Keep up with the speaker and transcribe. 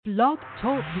Blog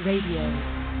Talk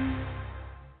Radio.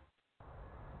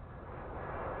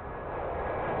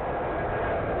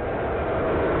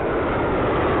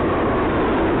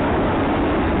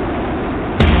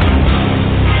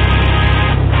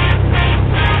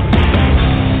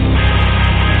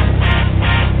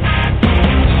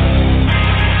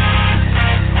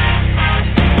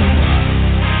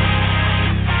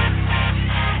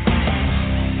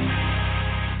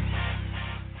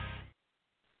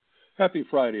 Happy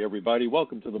Friday, everybody.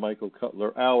 Welcome to the Michael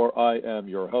Cutler Hour. I am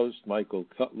your host, Michael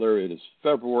Cutler. It is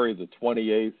February the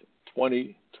 28th,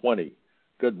 2020.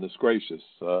 Goodness gracious.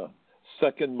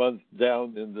 Second month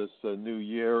down in this new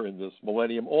year, in this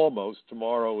millennium, almost.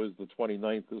 Tomorrow is the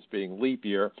 29th, this being leap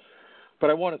year. But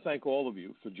I want to thank all of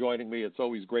you for joining me. It's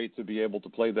always great to be able to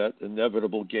play that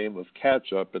inevitable game of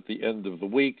catch-up at the end of the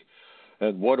week.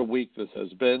 And what a week this has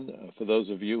been. For those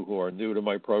of you who are new to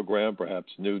my program,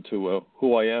 perhaps new to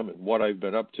who I am and what I've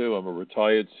been up to, I'm a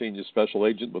retired senior special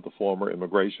agent with the former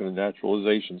Immigration and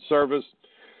Naturalization Service.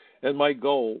 And my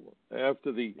goal,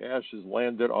 after the ashes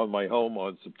landed on my home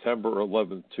on September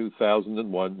 11,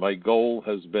 2001, my goal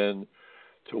has been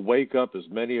to wake up as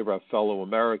many of our fellow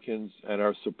Americans and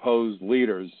our supposed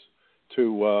leaders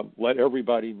to let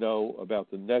everybody know about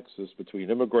the nexus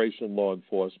between immigration, law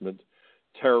enforcement,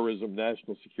 terrorism,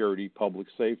 national security, public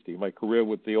safety. My career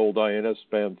with the old INS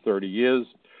spanned 30 years.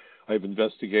 I've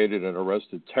investigated and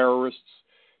arrested terrorists,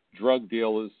 drug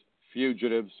dealers,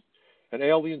 fugitives, and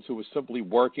aliens who were simply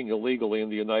working illegally in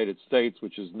the United States,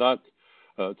 which is not,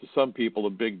 to some people, a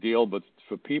big deal, but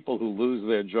for people who lose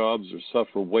their jobs or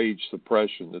suffer wage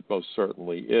suppression, it most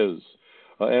certainly is.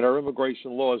 And our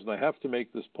immigration laws, and I have to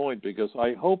make this point because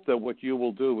I hope that what you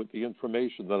will do with the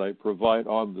information that I provide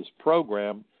on this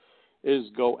program is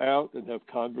go out and have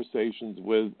conversations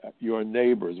with your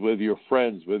neighbors, with your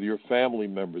friends, with your family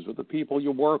members, with the people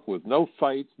you work with. No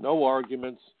fights, no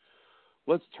arguments.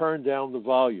 Let's turn down the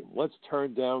volume. Let's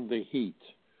turn down the heat.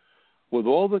 With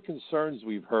all the concerns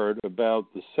we've heard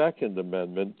about the Second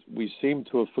Amendment, we seem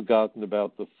to have forgotten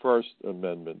about the First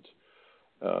Amendment.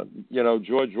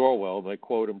 George Orwell, and I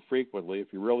quote him frequently, if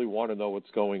you really want to know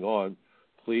what's going on,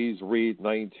 please read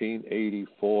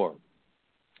 1984.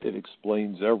 It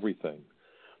explains everything.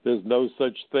 There's no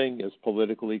such thing as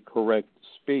politically correct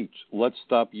speech. Let's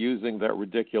stop using that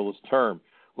ridiculous term.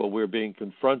 What we're being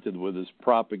confronted with is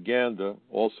propaganda,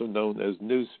 also known as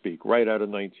newspeak, right out of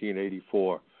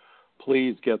 1984.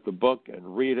 Please get the book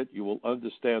and read it. You will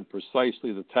understand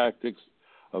precisely the tactics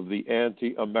of the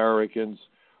anti-Americans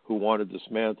who want to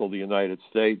dismantle the United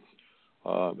States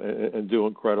and do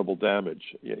incredible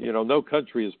damage. No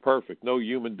country is perfect. No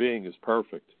human being is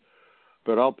perfect.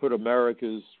 But I'll put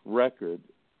America's record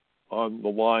on the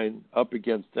line up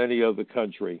against any other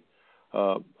country.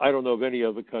 I don't know of any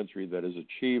other country that has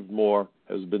achieved more,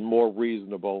 has been more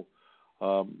reasonable.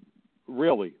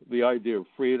 Really, the idea of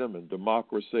freedom and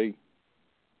democracy,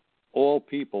 all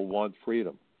people want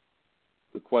freedom.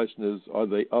 The question is, are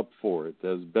they up for it?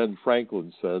 As Ben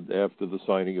Franklin said after the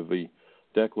signing of the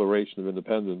Declaration of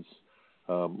Independence,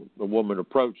 a woman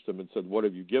approached him and said, "What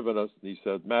have you given us?" And he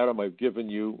said, "Madam, I've given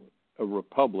you a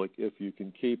republic if you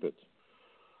can keep it."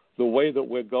 The way that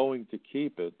we're going to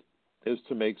keep it is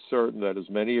to make certain that as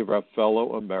many of our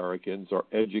fellow Americans are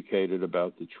educated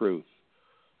about the truth.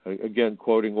 Again,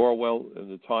 quoting Orwell, in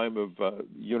the time of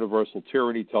universal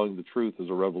tyranny, telling the truth is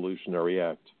a revolutionary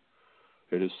act.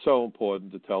 It is so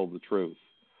important to tell the truth.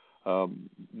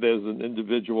 There's an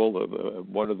individual,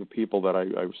 one of the people that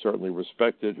I certainly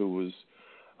respected, who was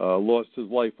lost his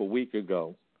life a week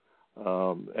ago.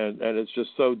 And it's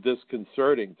just so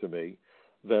disconcerting to me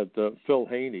that Phil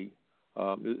Haney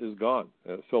is gone.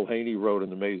 Phil Haney wrote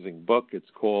an amazing book. It's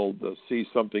called See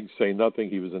Something, Say Nothing.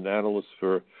 He was an analyst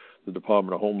for the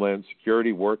Department of Homeland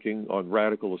Security working on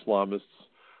radical Islamists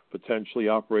potentially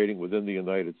operating within the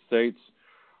United States.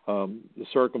 The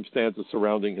circumstances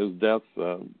surrounding his death,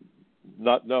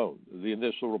 not known. The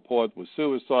initial report was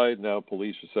suicide. Now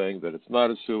police are saying that it's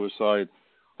not a suicide.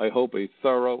 I hope a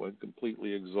thorough and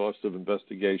completely exhaustive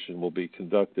investigation will be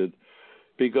conducted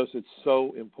because it's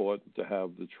so important to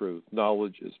have the truth.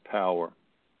 Knowledge is power.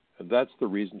 And that's the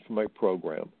reason for my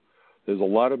program. There's a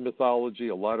lot of mythology,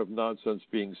 a lot of nonsense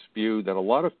being spewed, and a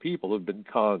lot of people have been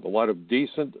conned. A lot of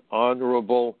decent,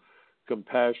 honorable,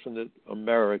 compassionate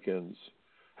Americans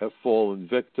have fallen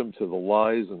victim to the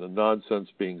lies and the nonsense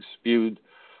being spewed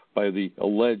by the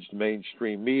alleged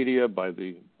mainstream media, by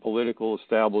the political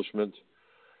establishment.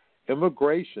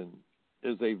 Immigration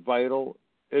is a vital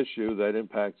issue that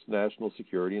impacts national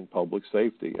security and public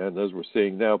safety, and as we're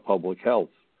seeing now, public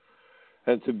health.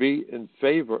 And to be in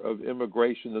favor of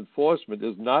immigration enforcement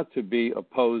is not to be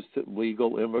opposed to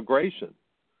legal immigration.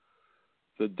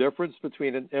 The difference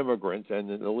between an immigrant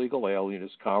and an illegal alien is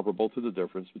comparable to the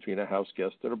difference between a house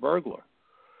guest and a burglar.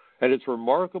 And it's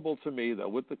remarkable to me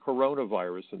that with the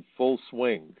coronavirus in full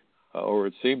swing, or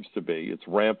it seems to be, it's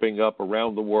ramping up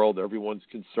around the world. Everyone's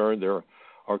concerned. There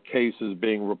are cases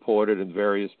being reported in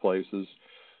various places.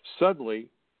 Suddenly,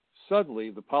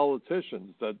 the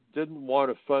politicians that didn't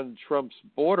want to fund Trump's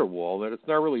border wall, and it's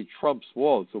not really Trump's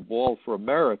wall, it's a wall for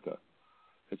America.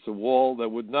 It's a wall that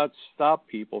would not stop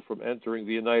people from entering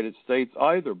the United States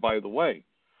either, by the way.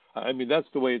 I mean, that's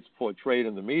the way it's portrayed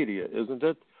in the media, isn't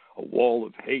it? A wall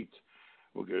of hate.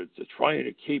 We're trying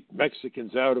to keep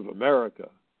Mexicans out of America.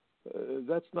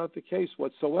 That's not the case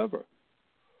whatsoever.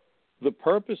 The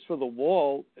purpose for the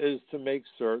wall is to make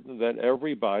certain that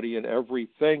everybody and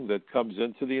everything that comes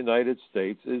into the United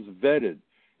States is vetted,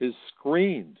 is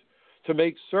screened, to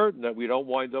make certain that we don't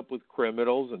wind up with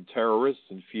criminals and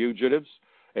terrorists and fugitives,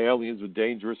 aliens with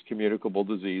dangerous communicable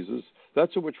diseases.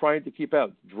 That's what we're trying to keep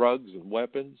out, drugs and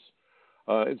weapons.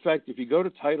 In fact, if you go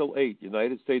to Title 8,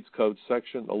 United States Code,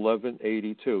 Section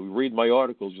 1182, read my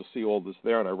articles, you'll see all this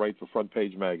there, and I write for Front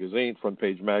Page Magazine,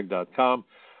 frontpagemag.com.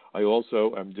 I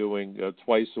also am doing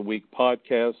twice-a-week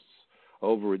podcasts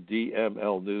over at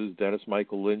DML News, Dennis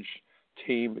Michael Lynch,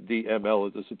 Team DML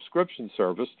is a subscription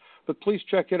service, but please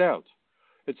check it out.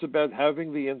 It's about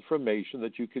having the information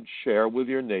that you can share with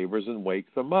your neighbors and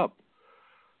wake them up.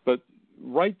 But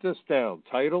write this down,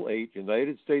 Title 8,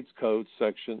 United States Code,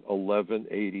 Section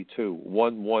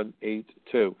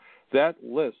 1182. That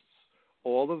lists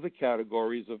all of the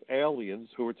categories of aliens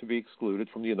who are to be excluded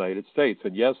from the United States.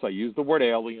 And yes, I use the word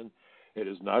alien. It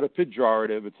is not a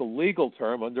pejorative. It's a legal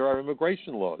term under our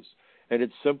immigration laws. And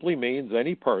it simply means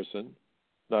any person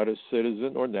not a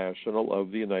citizen or national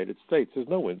of the United States. There's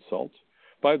no insult.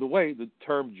 By the way, the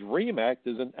term DREAM Act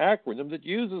is an acronym that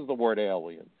uses the word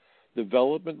alien.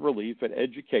 Development, Relief, and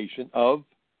Education of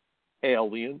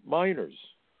Alien Minors.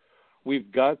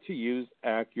 We've got to use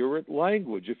accurate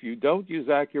language. If you don't use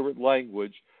accurate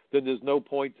language, then there's no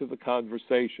point to the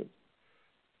conversation.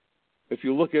 If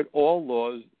you look at all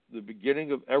laws, the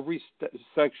beginning of every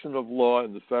section of law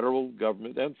in the federal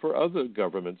government and for other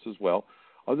governments as well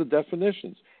are the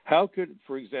definitions. How could,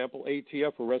 for example,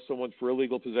 ATF arrest someone for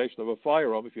illegal possession of a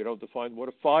firearm if you don't define what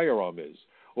a firearm is,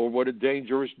 or what a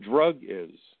dangerous drug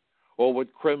is, or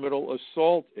what criminal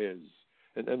assault is?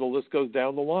 And the list goes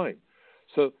down the line.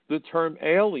 So the term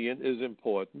alien is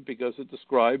important because it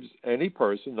describes any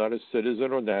person not a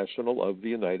citizen or national of the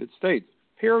United States,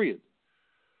 period.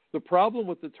 The problem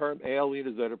with the term alien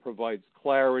is that it provides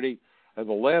clarity, and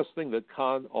the last thing that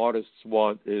con artists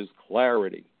want is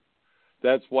clarity.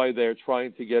 That's why they're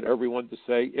trying to get everyone to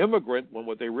say immigrant when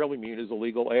what they really mean is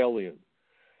illegal alien.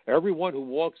 Everyone who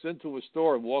walks into a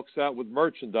store and walks out with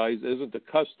merchandise isn't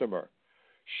a customer.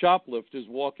 Shoplifters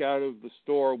walk out of the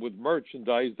store with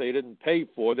merchandise they didn't pay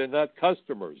for. They're not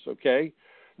customers, okay?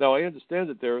 Now, I understand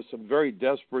that there are some very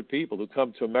desperate people who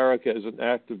come to America as an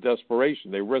act of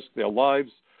desperation. They risk their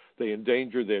lives. They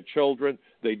endanger their children.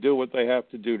 They do what they have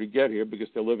to do to get here because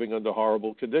they're living under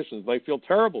horrible conditions. I feel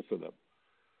terrible for them.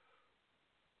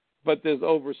 But there's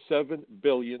over 7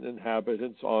 billion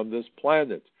inhabitants on this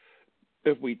planet.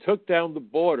 If we took down the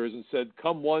borders and said,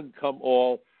 come one, come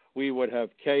all, we would have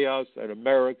chaos and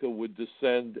America would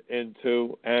descend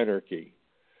into anarchy.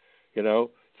 You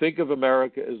know, think of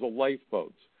America as a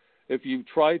lifeboat. If you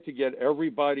try to get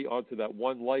everybody onto that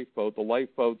one lifeboat, the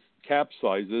lifeboat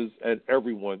capsizes and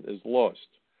everyone is lost.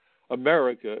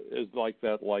 America is like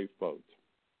that lifeboat.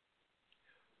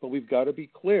 But we've got to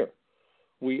be clear.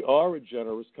 We are a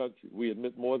generous country. We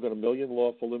admit more than 1 million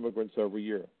lawful immigrants every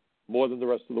year, more than the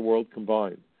rest of the world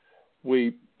combined.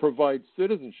 We provide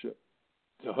citizenship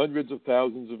to hundreds of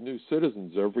thousands of new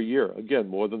citizens every year, again,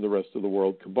 more than the rest of the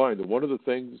world combined. And one of the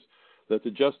things that the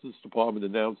Justice Department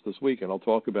announced this week, and I'll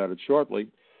talk about it shortly,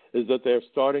 is that they're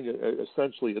starting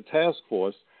essentially a task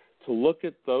force to look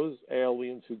at those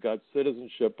aliens who got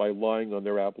citizenship by lying on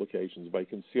their applications, by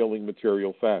concealing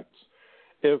material facts.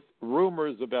 If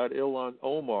rumors about Ilhan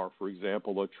Omar, for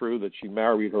example, are true, that she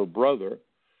married her brother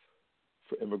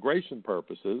for immigration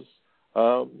purposes,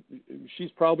 she's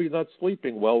probably not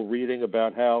sleeping well reading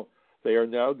about how they are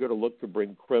now going to look to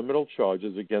bring criminal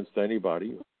charges against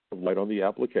anybody who lied on the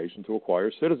application to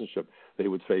acquire citizenship. They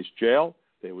would face jail,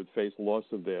 they would face loss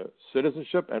of their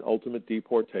citizenship, and ultimate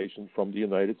deportation from the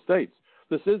United States.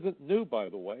 This isn't new, by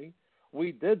the way.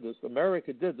 We did this.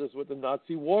 America did this with the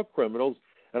Nazi war criminals,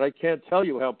 and I can't tell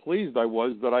you how pleased I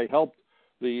was that I helped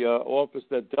the office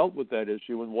that dealt with that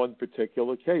issue in one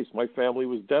particular case. My family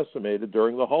was decimated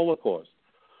during the Holocaust.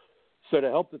 So to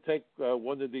help to take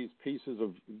one of these pieces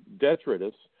of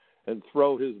detritus and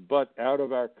throw his butt out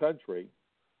of our country,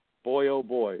 boy, oh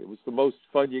boy, it was the most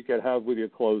fun you could have with your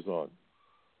clothes on.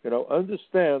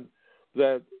 Understand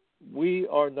that we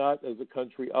are not, as a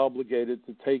country, obligated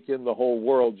to take in the whole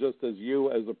world, just as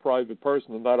you, as a private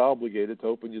person, are not obligated to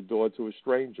open your door to a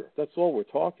stranger. That's all we're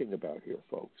talking about here,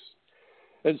 folks.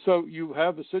 And so you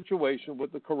have a situation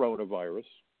with the coronavirus.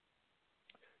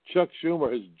 Chuck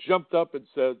Schumer has jumped up and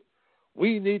said,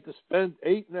 we need to spend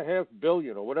 $8.5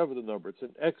 billion, or whatever the number. It's in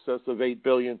excess of $8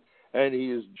 billion, and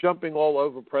he is jumping all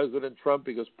over President Trump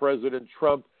because President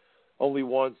Trump only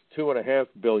wants $2.5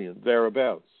 billion,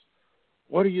 thereabouts.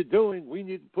 What are you doing? We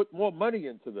need to put more money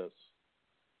into this.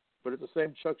 But it's the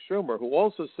same Chuck Schumer, who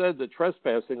also said that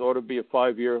trespassing ought to be a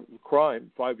 5-year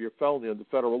crime, 5-year felony under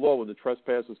federal law when the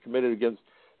trespass is committed against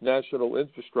national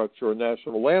infrastructure or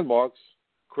national landmarks,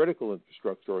 critical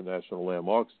infrastructure or national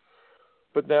landmarks.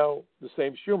 But now the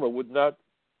same Schumer would not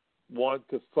want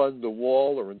to fund the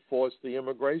wall or enforce the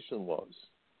immigration laws.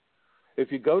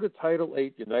 If you go to Title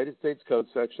 8, United States Code,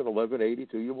 Section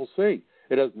 1182, you will see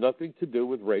it has nothing to do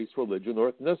with race, religion,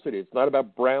 or ethnicity. It's not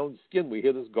about brown skin. We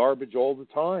hear this garbage all the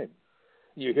time.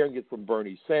 You're hearing it from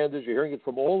Bernie Sanders. You're hearing it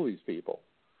from all these people.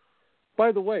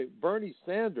 By the way, Bernie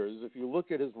Sanders, if you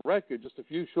look at his record just a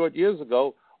few short years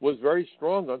ago, was very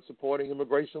strong on supporting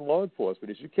immigration law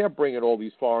enforcement. You can't bring in all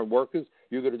these foreign workers.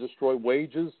 You're going to destroy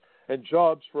wages and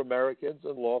jobs for Americans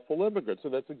and lawful immigrants.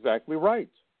 And that's exactly right.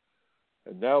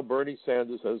 And now Bernie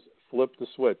Sanders has flipped the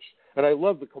switch. And I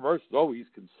love the commercials. Oh, he's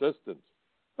consistent.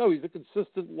 No, he's a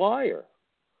consistent liar.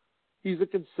 He's a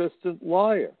consistent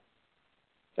liar.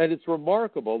 And it's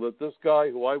remarkable that this guy,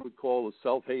 who I would call a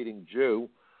self-hating Jew,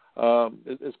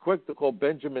 is quick to call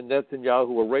Benjamin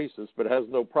Netanyahu a racist, but has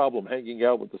no problem hanging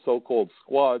out with the so-called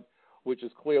squad, which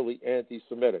is clearly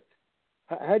anti-Semitic.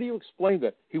 How do you explain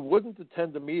that? He wouldn't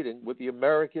attend a meeting with the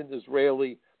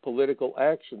American-Israeli Political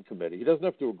Action Committee. He doesn't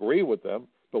have to agree with them,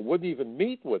 but wouldn't even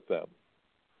meet with them,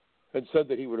 and said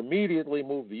that he would immediately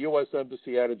move the U.S.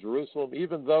 Embassy out of Jerusalem,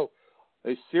 even though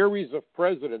a series of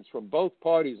presidents from both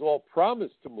parties all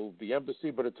promised to move the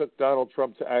embassy, but it took Donald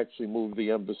Trump to actually move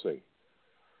the embassy.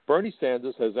 Bernie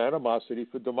Sanders has animosity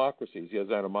for democracies. He has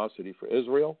animosity for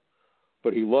Israel,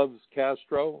 but he loves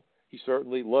Castro. He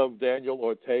certainly loved Daniel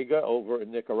Ortega over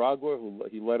in Nicaragua, who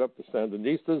he led up the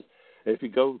Sandinistas. If you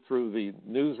go through the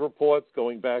news reports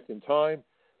going back in time,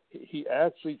 he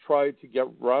actually tried to get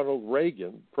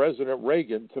President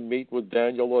Reagan, to meet with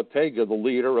Daniel Ortega, the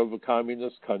leader of a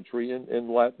communist country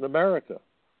in Latin America.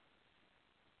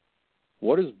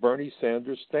 What does Bernie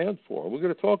Sanders stand for? We're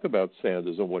going to talk about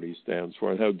Sanders and what he stands for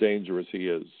and how dangerous he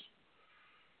is.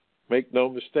 Make no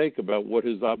mistake about what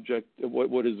his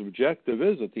objective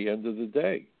is at the end of the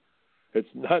day. It's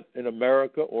not in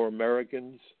America or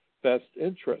Americans' best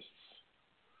interests.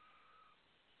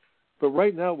 But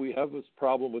right now we have this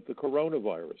problem with the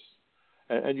coronavirus.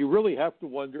 And you really have to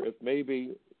wonder if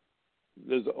maybe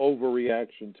there's an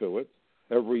overreaction to it.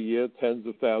 Every year, tens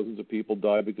of thousands of people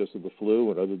die because of the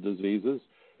flu and other diseases.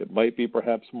 It might be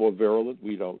perhaps more virulent.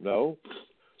 We don't know.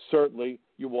 Certainly,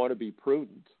 you want to be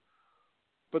prudent.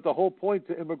 But the whole point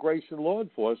to immigration law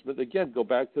enforcement, again, go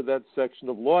back to that section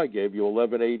of law I gave you,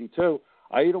 1182,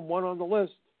 item 1 on the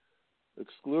list,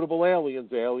 excludable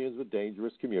aliens, aliens with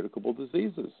dangerous communicable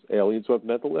diseases, aliens who have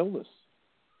mental illness.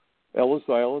 Ellis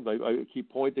Island, I keep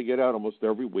pointing it out almost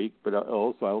every week, but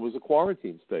Ellis Island was a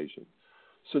quarantine station.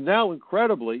 So now,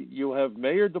 incredibly, you have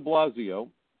Mayor de Blasio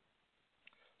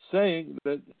saying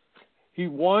that he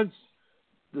wants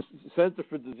the Center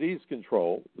for Disease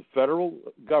Control, the federal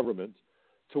government,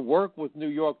 to work with New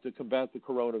York to combat the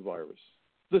coronavirus.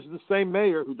 This is the same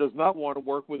mayor who does not want to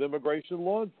work with immigration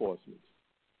law enforcement.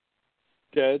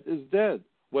 Dead is dead.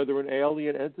 Whether an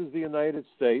alien enters the United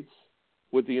States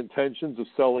with the intentions of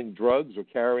selling drugs or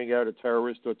carrying out a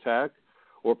terrorist attack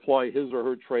or ply his or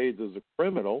her trades as a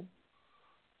criminal,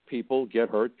 people get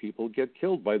hurt, people get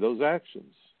killed by those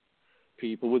actions.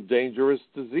 People with dangerous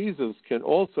diseases can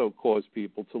also cause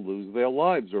people to lose their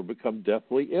lives or become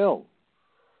deathly ill.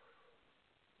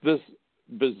 This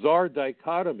bizarre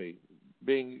dichotomy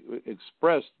being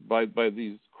expressed by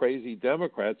these crazy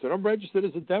Democrats, and I'm registered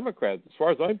as a Democrat. As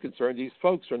far as I'm concerned, these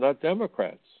folks are not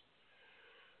Democrats.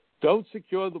 Don't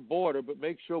secure the border, but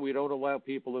make sure we don't allow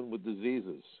people in with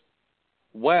diseases.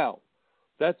 Wow,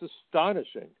 that's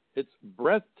astonishing. It's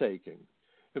breathtaking.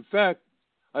 In fact,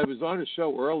 I was on a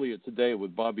show earlier today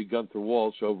with Bobby Gunther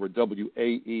Walsh over at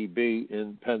WAEB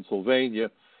in Pennsylvania,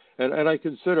 and I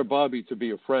consider Bobby to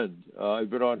be a friend. I've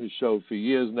been on his show for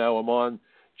years now. I'm on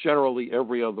generally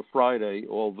every other Friday,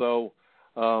 although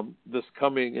this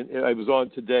coming, I was on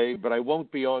today, but I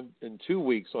won't be on in 2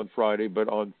 weeks on Friday, but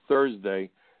on Thursday,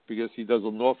 because he does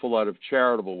an awful lot of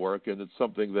charitable work, and it's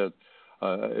something that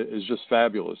is just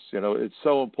fabulous. It's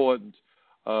so important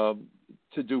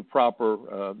to do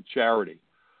proper charity.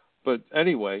 But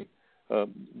anyway,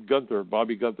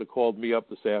 Bobby Gunther called me up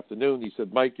this afternoon. He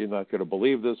said, Mike, you're not going to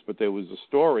believe this, but there was a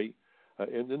story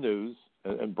in the news,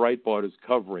 and Breitbart is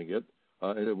covering it,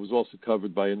 and it was also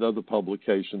covered by another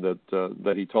publication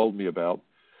that he told me about.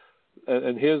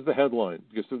 And here's the headline,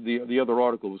 because the other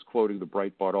article was quoting the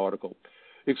Breitbart article.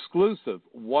 Exclusive,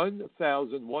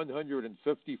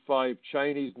 1,155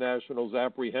 Chinese nationals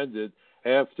apprehended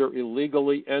after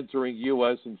illegally entering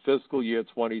U.S. in fiscal year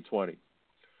 2020.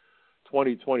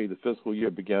 2020, the fiscal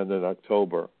year began in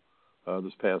October,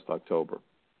 this past October.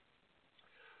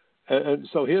 And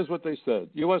so here's what they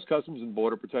said. U.S. Customs and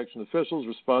Border Protection officials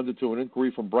responded to an inquiry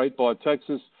from Breitbart,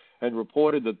 Texas, and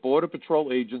reported that Border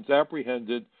Patrol agents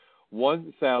apprehended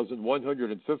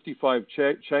 1,155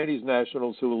 Chinese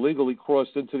nationals who illegally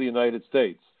crossed into the United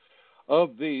States.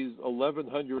 Of these,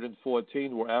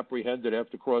 1,114 were apprehended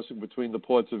after crossing between the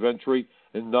ports of entry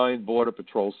in 9 Border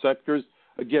Patrol sectors.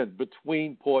 Again,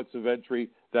 between ports of entry,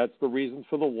 that's the reason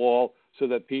for the wall, so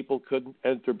that people couldn't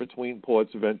enter between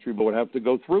ports of entry, but would have to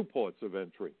go through ports of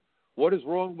entry. What is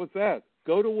wrong with that?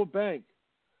 Go to a bank,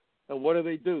 and what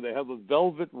do? They have a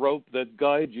velvet rope that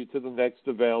guides you to the next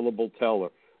available teller.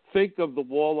 Think of the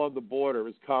wall on the border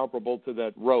as comparable to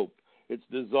that rope. It's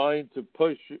designed to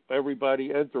push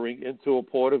everybody entering into a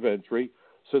port of entry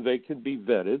so they can be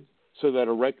vetted, so that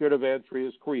a record of entry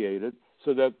is created,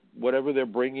 so that whatever they're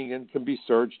bringing in can be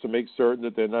searched to make certain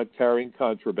that they're not carrying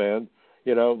contraband,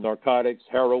 narcotics,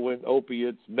 heroin,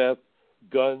 opiates, meth,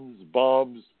 guns,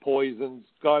 bombs, poisons,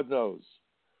 God knows.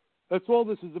 That's all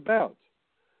this is about.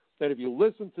 And if you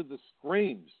listen to the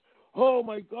screams, oh,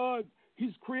 my God,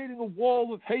 he's creating a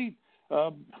wall of hate.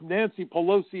 Nancy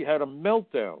Pelosi had a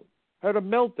meltdown.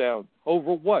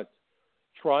 Over what?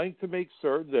 Trying to make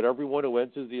certain that everyone who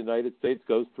enters the United States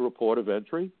goes through a port of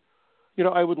entry?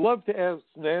 I would love to ask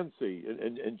Nancy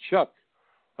and Chuck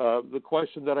the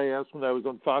question that I asked when I was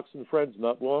on Fox and Friends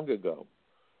not long ago.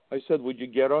 I said, would you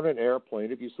get on an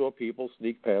airplane if you saw people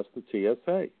sneak past the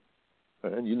TSA?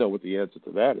 And you know what the answer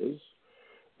to that is.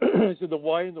 I said, then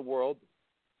why in the world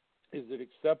is it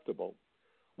acceptable?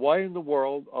 Why in the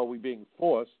world are we being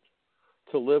forced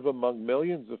to live among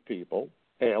millions of people,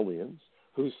 aliens,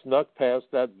 who snuck past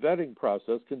that vetting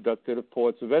process conducted at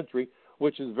ports of entry,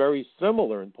 which is very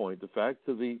similar in point of fact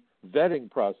to the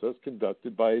vetting process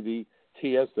conducted by the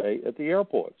TSA at the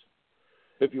airports?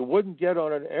 If you wouldn't get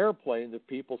on an airplane if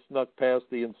people snuck past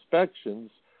the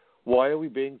inspections, why are we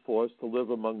being forced to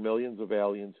live among millions of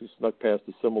aliens who snuck past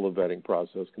a similar vetting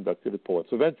process conducted at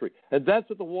ports of entry? And that's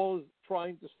what the wall is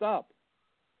trying to stop.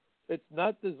 It's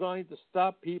not designed to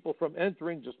stop people from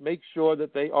entering, just make sure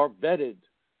that they are vetted.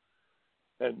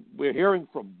 And we're hearing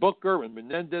from Booker and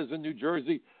Menendez in New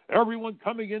Jersey, everyone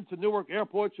coming into Newark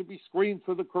Airport should be screened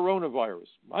for the coronavirus.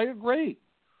 I agree.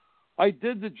 I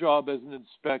did the job as an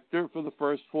inspector for the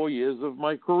first 4 years of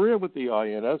my career with the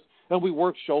INS, and we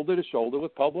worked shoulder to shoulder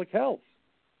with public health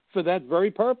for that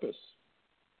very purpose.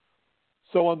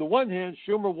 So on the one hand,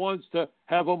 Schumer wants to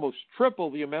have almost triple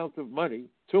the amount of money,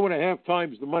 2.5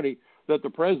 times the money that the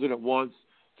president wants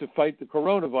to fight the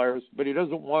coronavirus, but he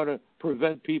doesn't want to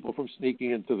prevent people from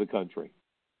sneaking into the country.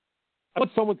 I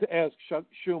want someone to ask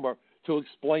Schumer to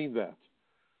explain that.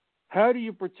 How do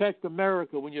you protect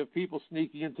America when you have people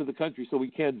sneaking into the country so we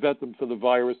can't vet them for the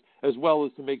virus, as well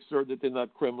as to make certain that they're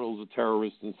not criminals or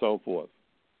terrorists and so forth?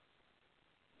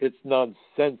 It's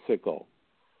nonsensical.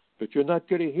 But you're not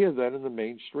going to hear that in the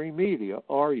mainstream media,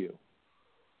 are you?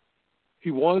 He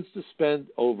wants to spend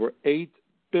over $8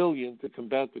 billion to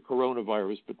combat the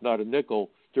coronavirus, but not a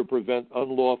nickel to prevent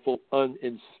unlawful,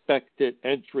 uninspected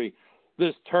entry.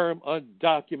 This term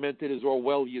undocumented is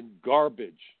Orwellian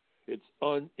garbage. It's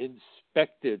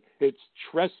uninspected. It's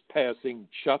trespassing,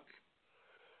 Chuck.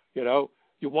 You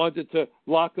wanted to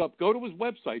lock up. Go to his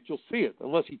website. You'll see it,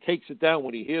 unless he takes it down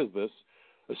when he hears this.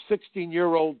 A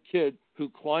 16-year-old kid who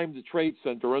climbed the Trade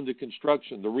Center under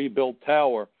construction, the rebuilt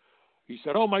tower. He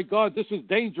said, oh, my God, this is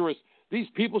dangerous. These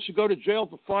people should go to jail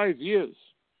for 5 years.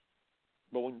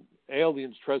 But when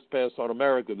aliens trespass on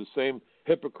America, the same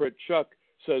hypocrite Chuck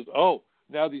says, oh,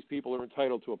 now these people are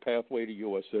entitled to a pathway to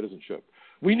U.S. citizenship.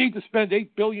 We need to spend $8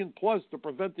 billion plus to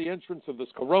prevent the entrance of this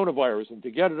coronavirus and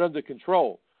to get it under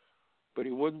control. But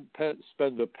he wouldn't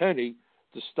spend a penny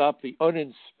to stop the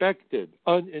uninspected,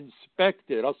 I'll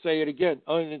say it again,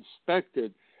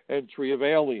 uninspected entry of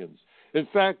aliens. In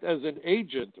fact, as an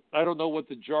agent, I don't know what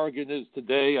the jargon is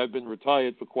today. I've been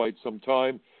retired for quite some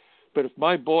time. But if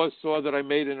my boss saw that I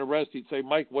made an arrest, he'd say,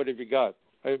 Mike, what have you got?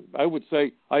 I would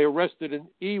say, I arrested an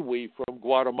Iwi from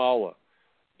Guatemala.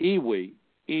 Iwi,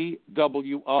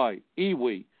 E-W-I,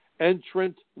 Iwi,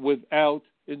 entrant without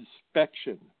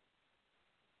inspection.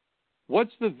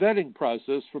 What's the vetting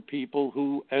process for people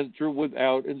who enter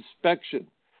without inspection?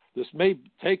 This may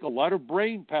take a lot of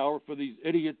brain power for these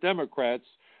idiot Democrats.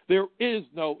 There is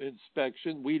no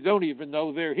inspection. We don't even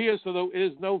know they're here, so there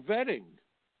is no vetting.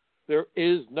 There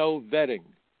is no vetting.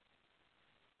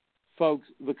 Folks,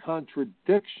 the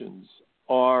contradictions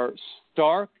are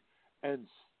stark and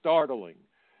startling,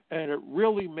 and it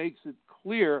really makes it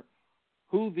clear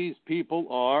who these people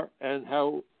are and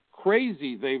how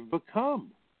crazy they've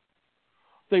become.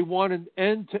 They want an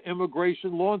end to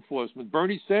immigration law enforcement.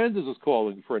 Bernie Sanders is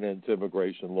calling for an end to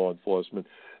immigration law enforcement.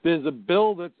 There's a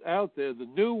bill that's out there, the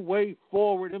New Way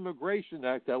Forward Immigration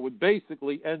Act, that would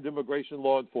basically end immigration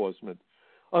law enforcement.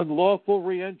 Unlawful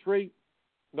reentry,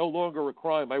 no longer a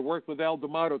crime. I worked with Al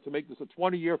D'Amato to make this a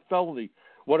 20-year felony,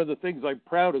 one of the things I'm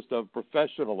proudest of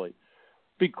professionally.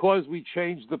 Because we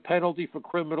changed the penalty for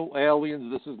criminal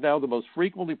aliens, this is now the most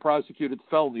frequently prosecuted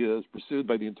felony that is pursued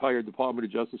by the entire Department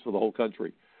of Justice for the whole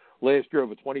country. Last year,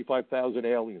 over 25,000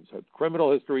 aliens had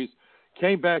criminal histories,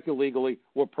 came back illegally,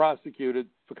 were prosecuted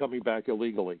for coming back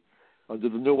illegally. Under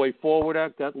the New Way Forward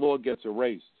Act, that law gets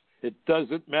erased. It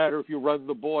doesn't matter if you run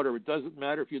the border. It doesn't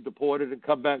matter if you're deported and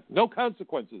come back. No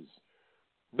consequences.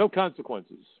 No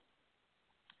consequences.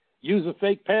 Use a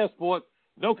fake passport.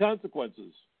 No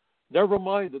consequences. Never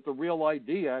mind that the Real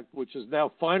ID Act, which is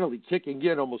now finally kicking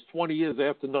in almost 20 years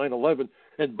after 9/11,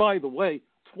 and by the way,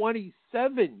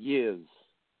 27 years,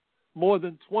 more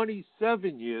than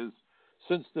 27 years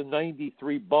since the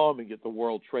 93 bombing at the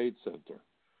World Trade Center.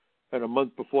 And a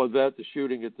month before that, the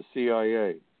shooting at the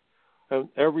CIA. And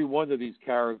every one of these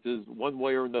characters, one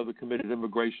way or another, committed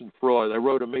immigration fraud. I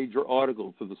wrote a major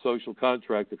article for the Social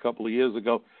Contract a couple of years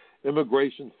ago,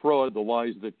 Immigration Fraud, The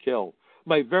Lies That Kill.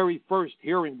 My very first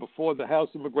hearing before the House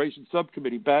Immigration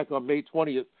Subcommittee back on May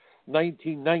 20th,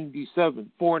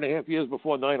 1997, 4.5 years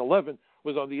before 9/11,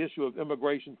 was on the issue of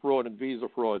immigration fraud and visa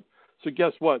fraud. So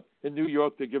guess what? In New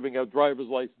York, they're giving out driver's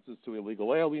licenses to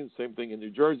illegal aliens. Same thing in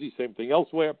New Jersey, same thing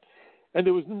elsewhere. And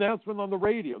there was an announcement on the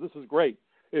radio. This is great.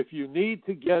 If you need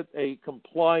to get a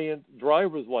compliant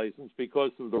driver's license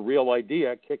because of the Real ID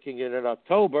Act kicking in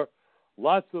October,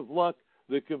 lots of luck.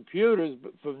 The computers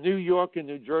for New York and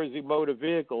New Jersey motor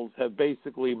vehicles have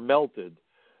basically melted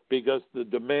because the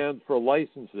demand for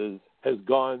licenses has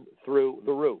gone through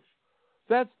the roof.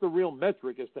 That's the real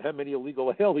metric as to how many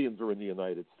illegal aliens are in the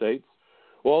United States.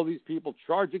 All these people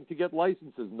charging to get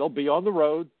licenses, and they'll be on the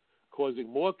road, causing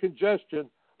more congestion.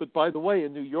 But by the way,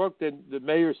 in New York, the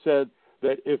mayor said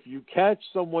that if you catch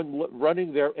someone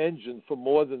running their engine for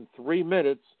more than 3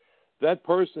 minutes, that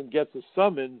person gets a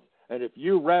summons, and if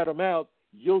you rat them out,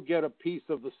 you'll get a piece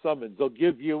of the summons. They'll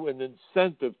give you an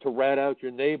incentive to rat out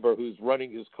your neighbor who's running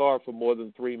his car for more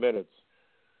than 3 minutes.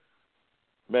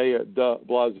 Mayor de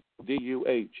Blasio,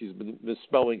 D-U-H. He's been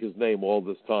misspelling his name all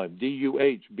this time.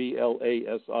 D-U-H-B-L-A-S-I-O,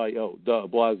 de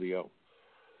Blasio.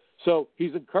 So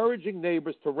he's encouraging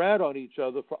neighbors to rat on each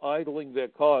other for idling their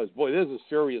cars. Boy, there's a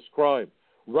serious crime.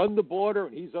 Run the border,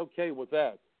 and he's okay with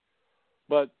that.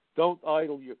 But don't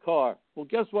idle your car. Well,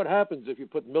 guess what happens if you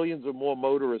put millions or more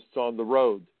motorists on the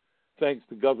road? Thanks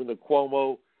to Governor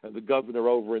Cuomo and the governor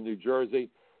over in New Jersey,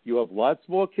 you have lots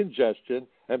more congestion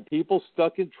and people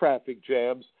stuck in traffic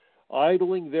jams,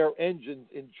 idling their engines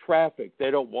in traffic.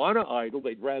 They don't want to idle.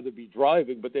 They'd rather be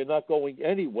driving, but they're not going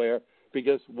anywhere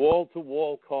because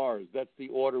wall-to-wall cars, that's the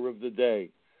order of the day.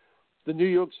 The New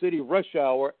York City rush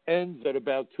hour ends at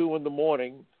about 2 in the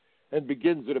morning and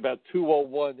begins at about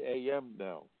 2:01 a.m.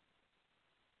 now.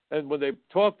 And when they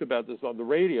talked about this on the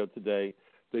radio today,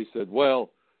 they said,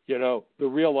 well, you know, the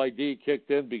Real ID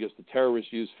kicked in because the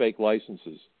terrorists used fake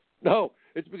licenses. No,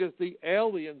 it's because the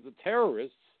aliens, the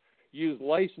terrorists, used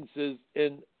licenses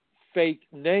in fake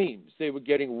names. They were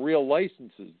getting real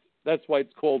licenses. That's why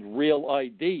it's called Real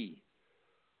ID.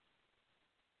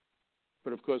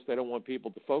 But, of course, they don't want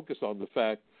people to focus on the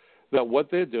fact that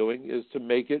what they're doing is to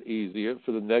make it easier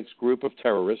for the next group of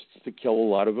terrorists to kill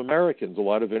a lot of Americans, a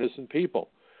lot of innocent people.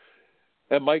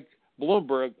 And Mike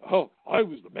Bloomberg, I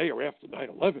was the mayor after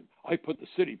 9/11. I put the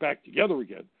city back together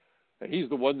again. And he's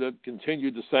the one that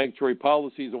continued the sanctuary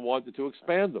policies and wanted to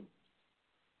expand them.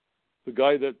 The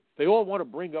guy that they all want to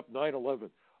bring up 9/11.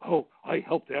 I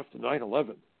helped after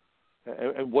 9/11.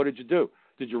 And what did you do?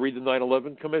 Did you read the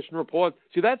 9/11 Commission report?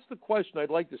 See, that's the question I'd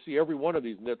like to see every one of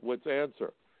these nitwits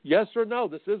answer. Yes or no?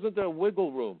 This isn't a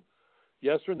wiggle room.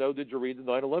 Yes or no, did you read the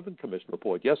 9/11 Commission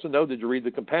report? Yes or no, did you read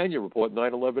the companion report,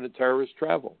 9/11 and Terrorist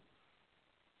Travel?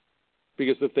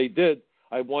 Because if they did,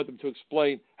 I want them to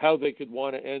explain how they could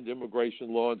want to end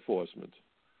immigration law enforcement.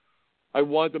 I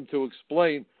want them to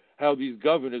explain how these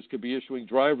governors could be issuing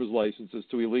driver's licenses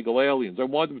to illegal aliens. I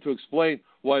want them to explain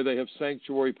why they have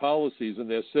sanctuary policies in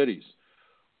their cities.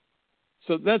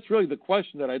 So that's really the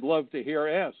question that I'd love to hear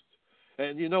asked.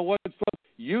 And you know what, folks?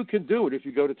 You can do it if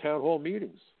you go to town hall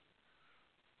meetings.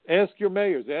 Ask your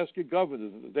mayors, ask your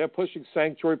governors. They're pushing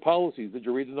sanctuary policies. Did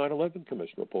you read the 9/11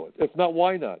 Commission report? If not,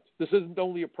 why not? This isn't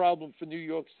only a problem for New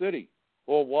York City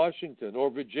or Washington or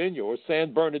Virginia or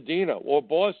San Bernardino or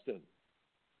Boston.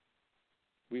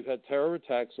 We've had terror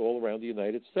attacks all around the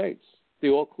United States. The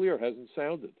all clear hasn't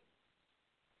sounded.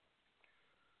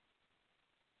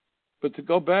 But to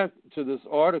go back to this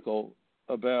article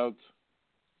about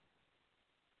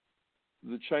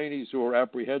the Chinese who were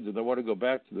apprehended, I want to go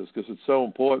back to this because it's so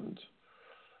important.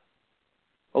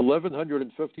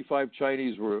 1,155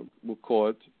 Chinese were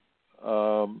caught.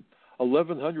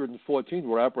 1,114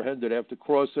 were apprehended after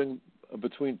crossing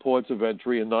between ports of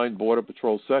entry and 9 Border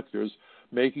Patrol sectors,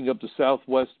 making up the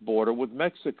southwest border with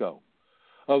Mexico.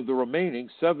 Of the remaining,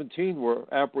 17 were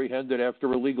apprehended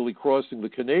after illegally crossing the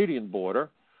Canadian border,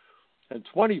 and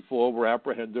 24 were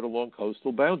apprehended along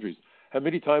coastal boundaries. How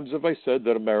many times have I said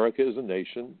that America is a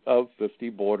nation of 50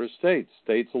 border states?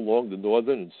 States along the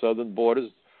northern and southern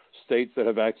borders, states that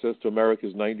have access to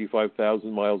America's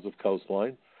 95,000 miles of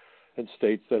coastline, and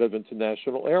states that have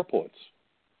international airports.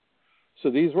 So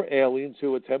these were aliens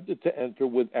who attempted to enter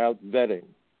without vetting.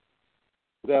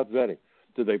 Without vetting.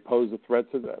 Did they pose a threat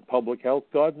to public health?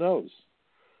 God knows.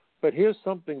 But here's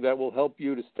something that will help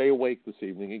you to stay awake this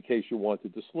evening in case you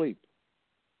wanted to sleep.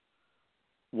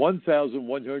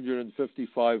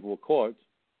 1,155 were caught.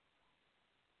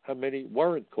 How many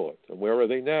weren't caught? And where are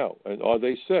they now? And are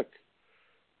they sick?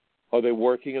 Are they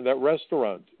working in that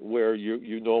restaurant where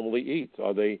you normally eat?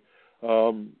 Are they,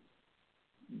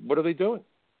 what are they doing?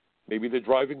 Maybe they're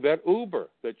driving that Uber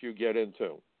that you get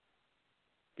into.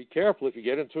 Be careful if you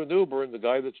get into an Uber and the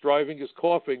guy that's driving is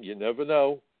coughing. You never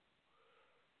know.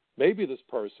 Maybe this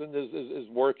person is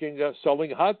working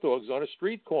selling hot dogs on a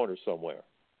street corner somewhere.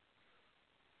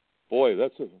 Boy,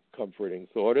 that's a comforting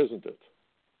thought, isn't it?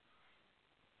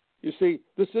 You see,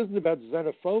 this isn't about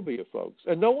xenophobia, folks.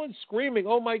 And no one's screaming,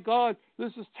 oh, my God,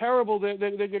 this is terrible. They're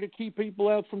going to keep people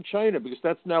out from China because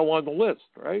that's now on the list,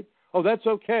 right? Oh, that's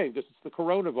okay because it's the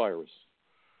coronavirus.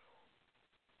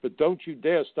 But don't you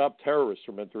dare stop terrorists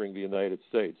from entering the United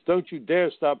States. Don't you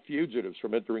dare stop fugitives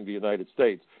from entering the United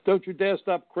States. Don't you dare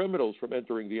stop criminals from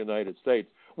entering the United States.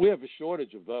 We have a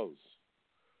shortage of those,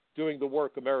 doing the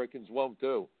work Americans won't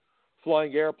do,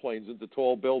 flying airplanes into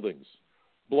tall buildings,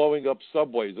 blowing up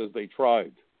subways as they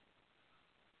tried,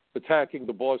 attacking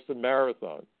the Boston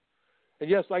Marathon. And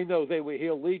yes, I know they were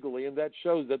here legally, and that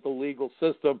shows that the legal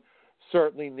system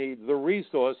certainly needs the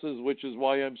resources, which is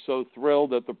why I'm so thrilled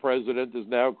that the president is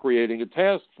now creating a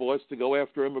task force to go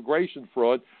after immigration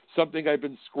fraud, something I've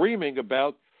been screaming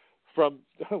about from,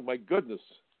 oh my goodness,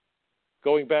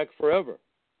 going back forever.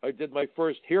 I did my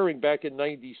first hearing back in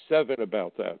 97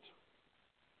 about that.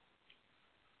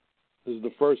 This is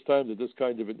the first time that this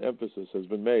kind of an emphasis has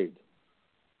been made.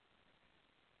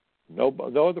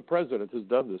 No other president has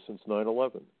done this since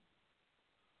 9/11.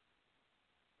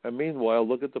 And meanwhile,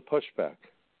 look at the pushback.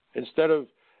 Instead of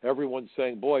everyone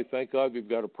saying, boy, thank God we've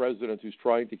got a president who's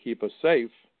trying to keep us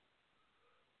safe,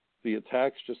 the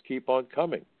attacks just keep on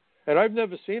coming. And I've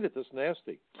never seen it this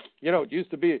nasty. You know, it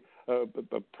used to be a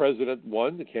president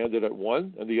won, the candidate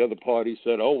won, and the other party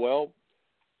said, oh, well,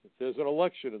 there's an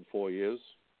election in 4 years.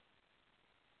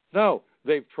 No,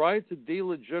 they've tried to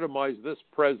delegitimize this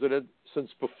president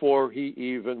since before he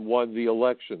even won the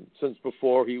election, since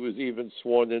before he was even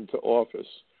sworn into office.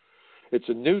 It's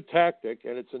a new tactic,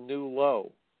 and it's a new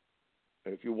low.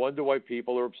 And if you wonder why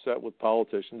people are upset with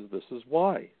politicians, this is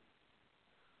why.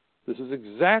 This is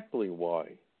exactly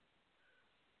why.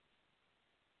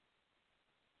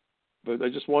 But I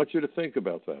just want you to think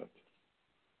about that.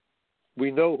 We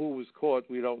know who was caught.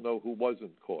 We don't know who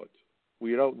wasn't caught.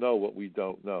 We don't know what we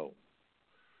don't know.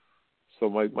 So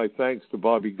my thanks to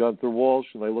Bobby Gunther Walsh,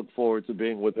 and I look forward to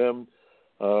being with him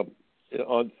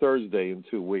on Thursday in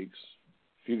 2 weeks.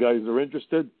 If you guys are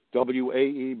interested,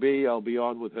 WAEB, I'll be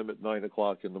on with him at 9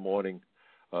 o'clock in the morning.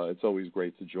 It's always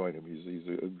great to join him. He's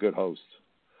a good host.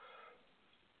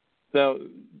 Now,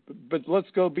 but let's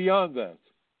go beyond that.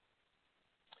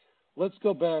 Let's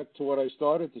go back to what I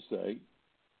started to say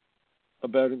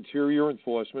about interior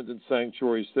enforcement in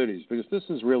sanctuary cities, because this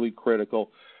is really critical.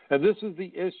 And this is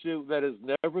the issue that has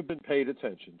never been paid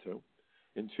attention to.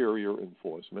 interior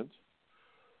enforcement.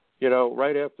 You know,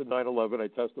 right after 9/11, I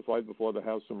testified before the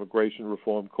House Immigration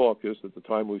Reform Caucus. At the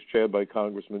time, it was chaired by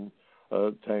Congressman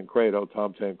Tom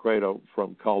Tancredo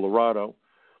from Colorado.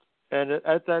 And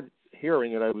at that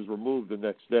hearing, and I was removed the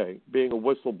next day, being a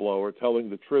whistleblower, telling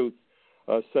the truth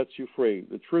sets you free.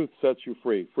 The truth sets you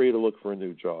free to look for a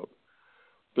new job.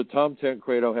 But Tom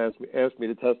Tancredo asked me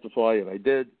to testify, and I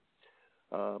did.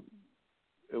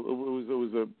 It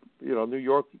was New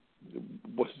York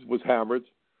was hammered.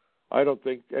 I don't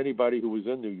think anybody who was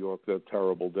in New York that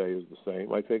terrible day is the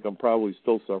same. I think I'm probably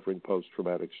still suffering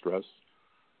post-traumatic stress.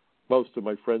 Most of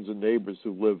my friends and neighbors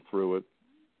who lived through it,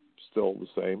 still the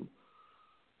same.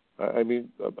 I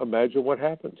mean, imagine what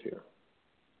happened here.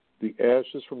 The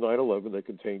ashes from 9/11 that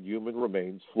contained human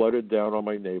remains flooded down on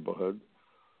my neighborhood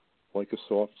like a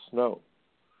soft snow.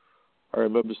 I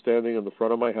remember standing in the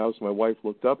front of my house, and my wife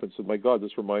looked up and said, "My God,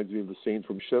 this reminds me of the scene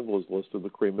from Schindler's List of the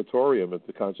crematorium at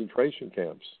the concentration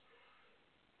camps."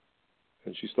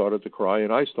 And she started to cry,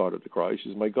 and I started to cry. She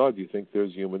said, "My God, do you think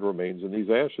there's human remains in these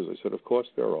ashes?" I said, "Of course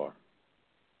there are."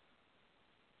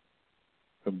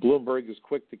 And Bloomberg is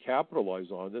quick to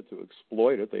capitalize on it, to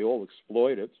exploit it. They all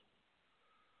exploit it.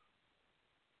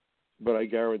 But I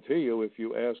guarantee you, if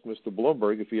you ask Mr.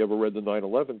 Bloomberg if he ever read the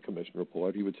 9/11 Commission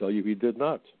report, he would tell you he did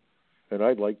not. And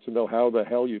I'd like to know how the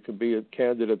hell you can be a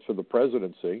candidate for the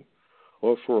presidency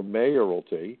or for a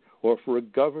mayoralty or for a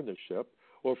governorship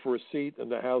or for a seat in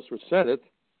the House or Senate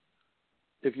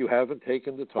if you haven't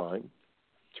taken the time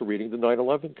to reading the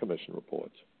 9/11 Commission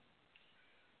report.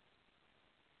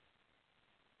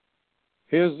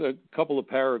 Here's a couple of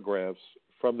paragraphs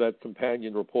from that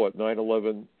companion report,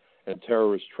 9/11 and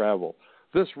Terrorist Travel.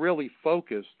 This really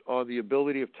focused on the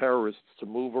ability of terrorists to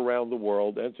move around the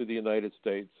world, enter the United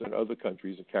States and other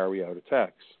countries, and carry out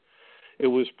attacks. It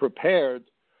was prepared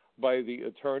by the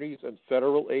attorneys and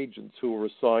federal agents who were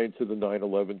assigned to the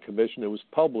 9/11 Commission. It was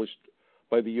published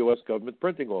by the U.S. Government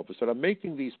Printing Office. And I'm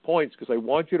making these points because I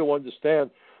want you to understand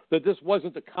that this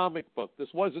wasn't a comic book.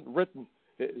 This wasn't written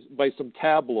by some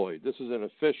tabloid. This is an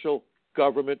official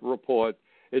government report.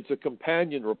 It's a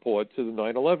companion report to the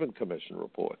 9/11 Commission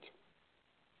report.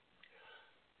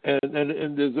 And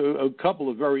there's a couple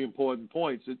of very important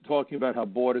points talking about how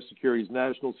border security is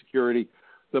national security,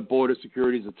 that border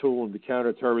security is a tool in the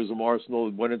counterterrorism arsenal.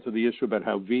 It went into the issue about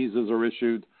how visas are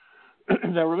issued.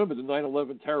 Now, remember, the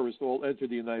 9/11 terrorists all entered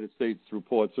the United States through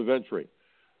ports of entry.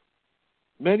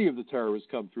 Many of the terrorists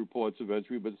come through ports of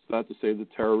entry, but it's not to say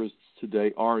that terrorists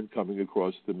today aren't coming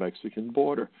across the Mexican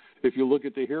border. If you look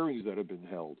at the hearings that have been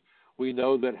held, we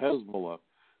know that Hezbollah,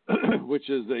 which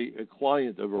is a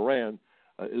client of Iran,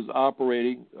 is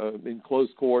operating in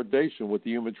close coordination with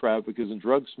the human traffickers and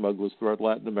drug smugglers throughout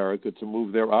Latin America to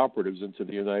move their operatives into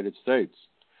the United States.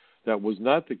 That was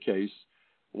not the case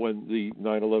when the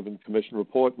 9/11 Commission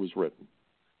report was written.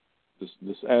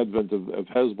 This advent of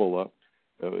Hezbollah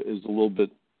is a little bit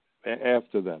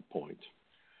after that point.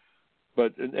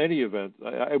 But in any event,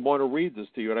 I want to read this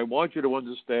to you, and I want you to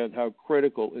understand how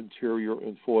critical interior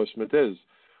enforcement is.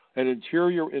 And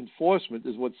interior enforcement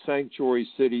is what sanctuary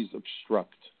cities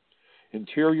obstruct.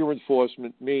 Interior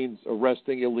enforcement means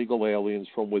arresting illegal aliens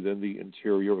from within the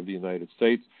interior of the United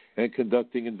States and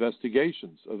conducting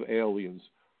investigations of aliens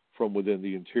from within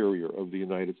the interior of the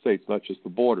United States, not just the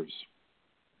borders.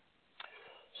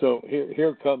 So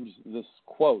here comes this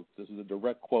quote. This is a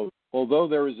direct quote. Although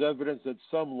there is evidence that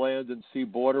some land and sea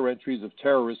border entries of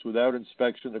terrorists without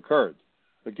inspection occurred.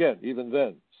 Again, even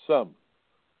then, some.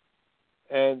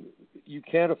 And you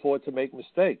can't afford to make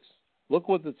mistakes. Look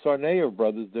what the Tsarnaev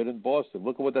brothers did in Boston.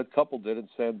 Look at what that couple did in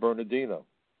San Bernardino.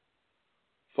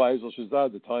 Faisal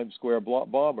Shahzad, the Times Square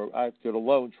bomber, acted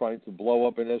alone trying to blow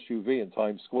up an SUV in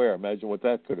Times Square. Imagine what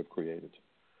that could have created.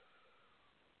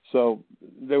 So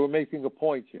they were making a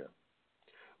point here.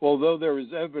 Although there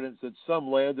is evidence that some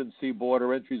land and sea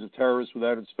border entries of terrorists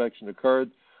without inspection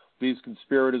occurred, these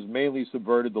conspirators mainly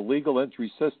subverted the legal entry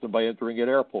system by entering at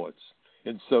airports.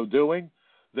 In so doing,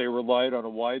 they relied on a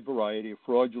wide variety of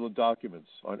fraudulent documents,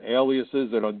 on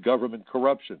aliases, and on government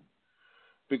corruption.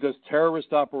 Because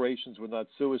terrorist operations were not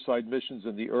suicide missions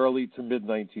in the early to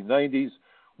mid-1990s,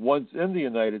 once in the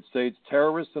United States,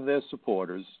 terrorists and their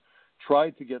supporters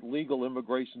tried to get legal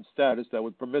immigration status that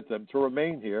would permit them to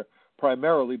remain here,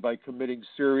 primarily by committing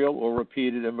serial or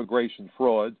repeated immigration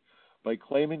fraud, by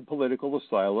claiming political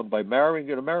asylum, by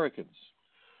marrying Americans,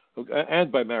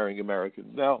 and by marrying Americans.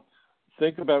 Now,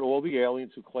 think about all the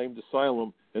aliens who claimed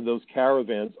asylum in those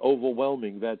caravans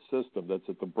overwhelming that system. That's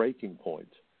at the breaking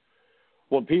point.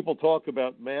 When people talk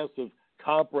about massive,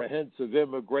 comprehensive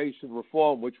immigration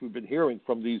reform, which we've been hearing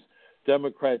from these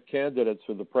Democrat candidates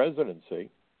for the presidency,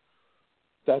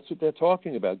 That's what they're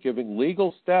talking about, giving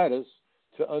legal status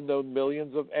to unknown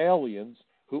millions of aliens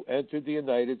who entered the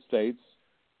United States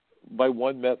by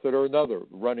one method or another,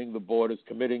 running the borders,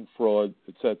 committing fraud,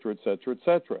 et cetera, et cetera, et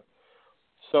cetera.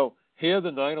 So here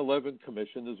the 9/11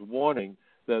 Commission is warning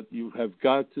that you have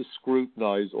got to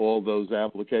scrutinize all those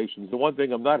applications. The one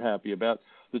thing I'm not happy about,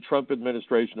 the Trump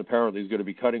administration apparently is going to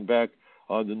be cutting back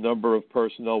on the number of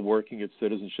personnel working at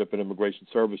Citizenship and Immigration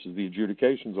Services, the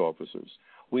adjudications officers.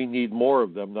 We need more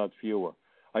of them, not fewer.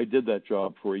 I did that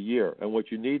job for a year. And what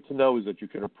you need to know is that you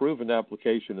can approve an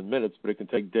application in minutes, but it can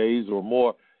take days or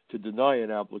more to deny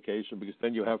an application, because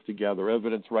then you have to gather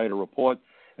evidence, write a report,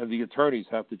 and the attorneys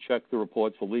have to check the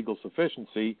report for legal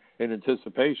sufficiency in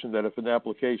anticipation that if an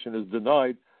application is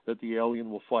denied, that the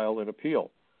alien will file an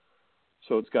appeal.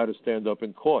 So it's got to stand up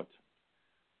in court.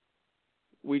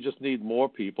 We just need more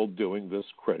people doing this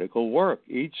critical work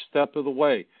each step of the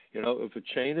way. You know, if a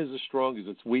chain is as strong as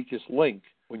its weakest link,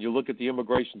 when you look at the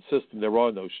immigration system, there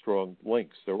are no strong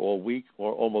links. They're all weak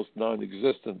or almost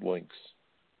non-existent links.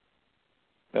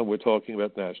 And we're talking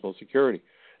about national security.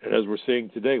 And as we're seeing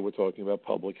today, we're talking about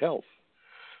public health.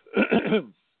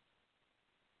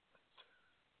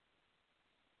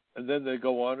 And then they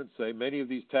go on and say many of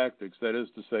these tactics, that is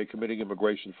to say committing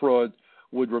immigration fraud,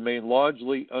 would remain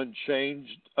largely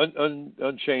unchanged and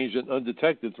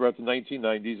undetected throughout the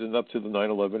 1990s and up to the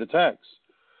 9/11 attacks.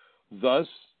 Thus,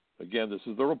 again, this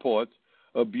is the report,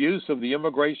 abuse of the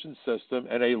immigration system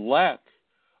and a lack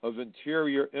of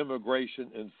interior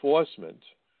immigration enforcement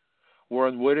were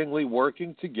unwittingly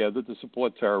working together to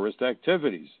support terrorist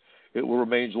activities. It will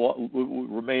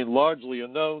remain largely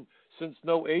unknown since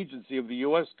no agency of the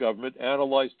U.S. government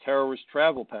analyzed terrorist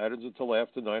travel patterns until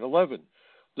after 9/11.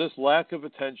 This lack of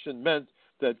attention meant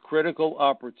that critical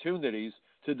opportunities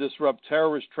to disrupt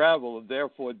terrorist travel and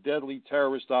therefore deadly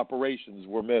terrorist operations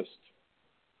were missed.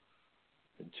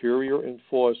 Interior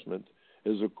enforcement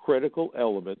is a critical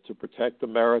element to protect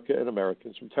America and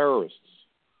Americans from terrorists.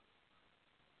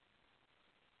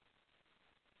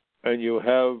 And you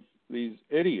have these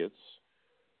idiots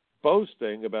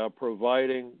boasting about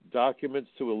providing documents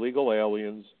to illegal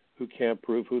aliens who can't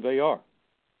prove who they are.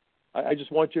 I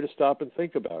just want you to stop and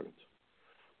think about it.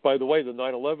 By the way, the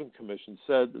 9/11 Commission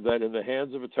said that in the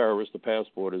hands of a terrorist, a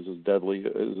passport is a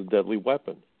deadly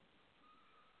weapon.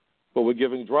 But we're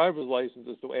giving driver's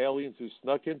licenses to aliens who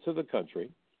snuck into the country.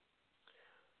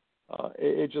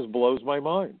 It just blows my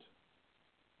mind.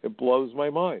 It blows my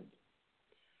mind.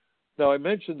 Now, I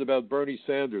mentioned about Bernie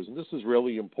Sanders, and this is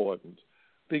really important,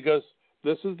 because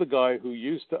this is the guy who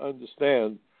used to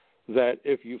understand that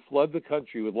if you flood the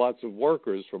country with lots of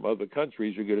workers from other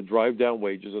countries, you're going to drive down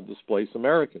wages and displace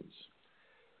Americans.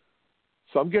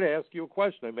 So I'm going to ask you a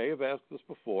question. I may have asked this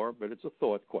before, but it's a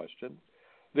thought question.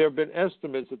 There have been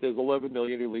estimates that there's 11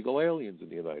 million illegal aliens in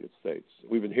the United States.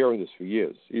 We've been hearing this for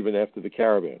years, even after the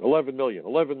caravan. 11 million,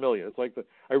 11 million. It's like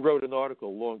I wrote an article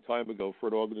a long time ago for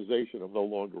an organization I'm no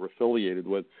longer affiliated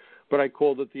with, but I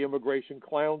called it the immigration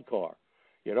clown car.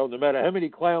 You know, no matter how many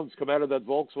clowns come out of that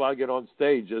Volkswagen on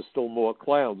stage, there's still more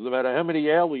clowns. No matter how many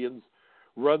aliens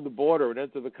run the border and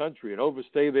enter the country and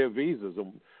overstay their visas,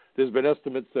 and there's been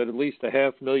estimates that at least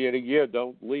 500,000 a year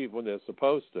don't leave when they're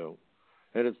supposed to.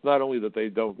 And it's not only that they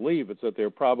don't leave, it's that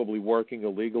they're probably working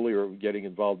illegally or getting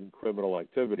involved in criminal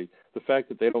activity. The fact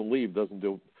that they don't leave doesn't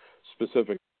do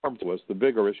specific harm to us. The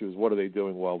bigger issue is what are they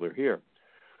doing while they're here.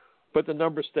 But the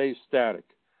number stays static.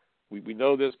 We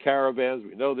know there's caravans.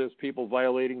 We know there's people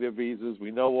violating their visas. We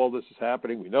know all this is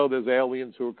happening. We know there's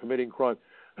aliens who are committing crime.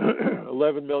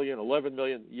 11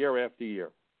 million year after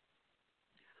year.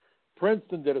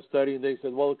 Princeton did a study, and they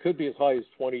said, well, it could be as high as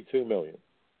 22 million.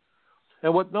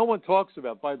 And what no one talks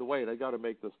about, by the way, and I got to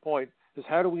make this point, is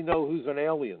how do we know who's an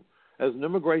alien? As an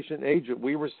immigration agent,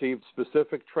 we received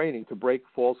specific training to break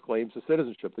false claims to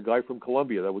citizenship. The guy from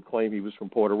Colombia that would claim he was from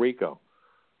Puerto Rico.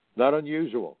 Not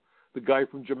unusual. The guy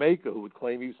from Jamaica who would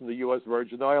claim he's from the U.S.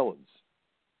 Virgin Islands,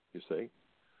 you see.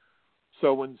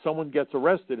 So when someone gets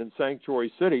arrested in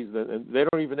sanctuary cities, and they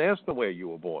don't even ask them where you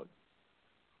were born.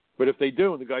 But if they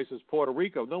do, and the guy says Puerto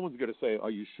Rico, no one's going to say,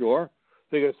 are you sure?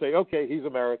 They're going to say, okay, he's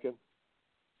American.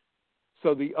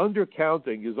 So the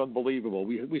undercounting is unbelievable.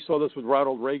 We saw this with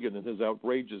Ronald Reagan and his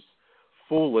outrageous,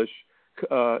 foolish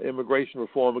Immigration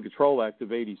Reform and Control Act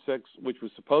of '86, which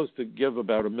was supposed to give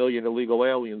about 1 million illegal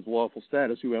aliens lawful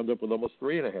status. We wound up with almost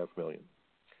 3.5 million.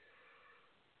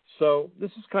 So this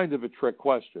is kind of a trick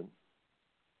question,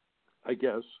 I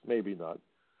guess, maybe not.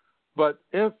 But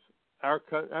if our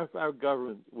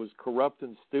government was corrupt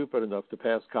and stupid enough to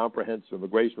pass comprehensive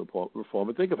immigration reform,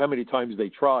 and think of how many times they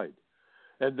tried,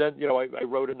 And then, I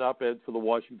wrote an op-ed for the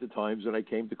Washington Times, and I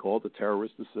came to call it the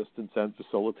Terrorist Assistance and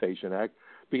Facilitation Act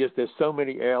because there's so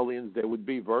many aliens, there would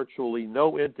be virtually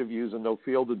no interviews and no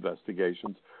field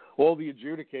investigations. All the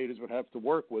adjudicators would have to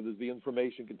work with is the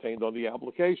information contained on the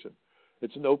application.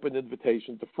 It's an open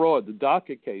invitation to fraud. The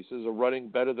docket cases are running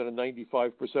better than a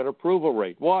 95% approval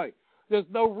rate. Why? There's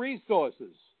no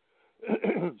resources.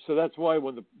 So that's why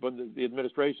when the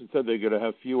administration said they're going to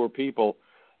have fewer people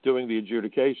doing the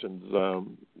adjudications,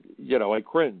 I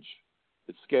cringe.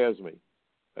 It scares me.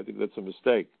 I think that's a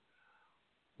mistake.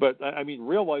 But,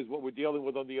 realize what we're dealing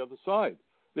with on the other side.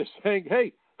 They're saying,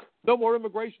 hey, no more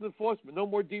immigration enforcement, no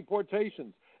more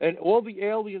deportations. And all the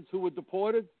aliens who were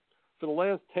deported for the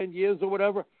last 10 years or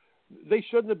whatever, they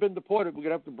shouldn't have been deported. We're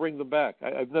going to have to bring them back.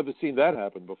 I've never seen that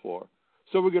happen before.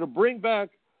 So we're going to bring back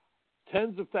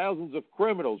tens of thousands of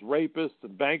criminals, rapists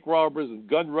and bank robbers and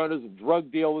gun runners and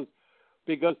drug dealers,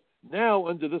 because now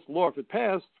under this law, if it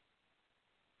passed,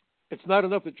 it's not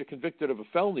enough that you're convicted of a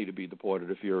felony to be deported.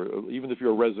 Even if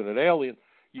you're a resident alien,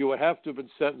 you would have to have been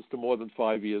sentenced to more than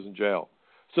 5 years in jail.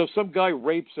 So if some guy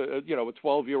rapes a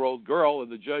 12-year-old girl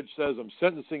and the judge says, I'm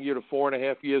sentencing you to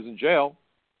 4.5 years in jail,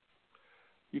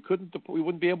 we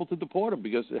wouldn't be able to deport him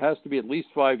because it has to be at least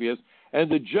 5 years,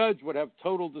 and the judge would have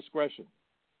total discretion.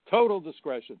 Total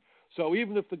discretion. So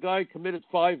even if the guy committed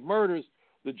 5 murders,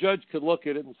 the judge could look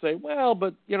at it and say, well,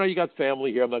 but, you got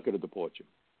family here, I'm not going to deport you.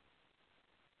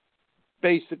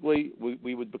 Basically,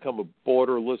 we would become a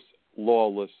borderless,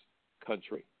 lawless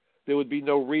country. There would be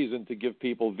no reason to give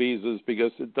people visas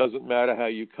because it doesn't matter how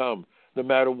you come. No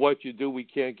matter what you do, we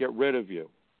can't get rid of you.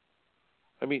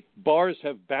 Bars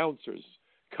have bouncers.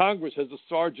 Congress has a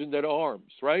sergeant at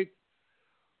arms, right?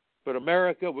 But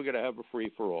America, we're going to have a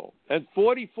free-for-all. And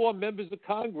 44 members of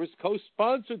Congress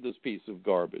co-sponsored this piece of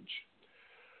garbage.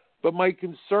 But my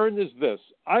concern is this.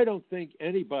 I don't think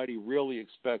anybody really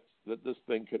expects that this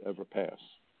thing could ever pass.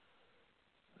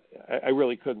 I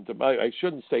really couldn't. I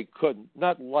shouldn't say couldn't,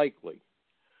 not likely.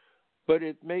 But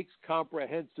it makes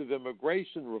comprehensive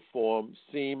immigration reform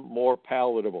seem more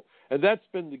palatable. And that's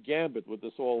been the gambit with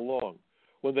this all along.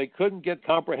 When they couldn't get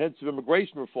comprehensive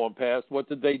immigration reform passed, what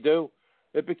did they do?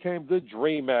 It became the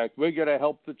DREAM Act. We're going to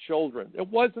help the children. It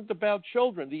wasn't about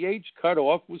children. The age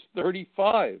cutoff was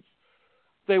 35.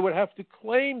 They would have to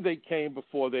claim they came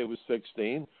before they were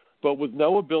 16, but with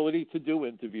no ability to do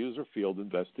interviews or field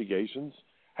investigations.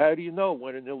 How do you know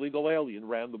when an illegal alien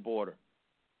ran the border?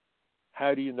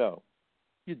 How do you know?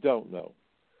 You don't know.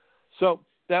 So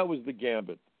that was the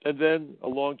gambit. And then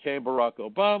along came Barack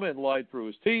Obama and lied through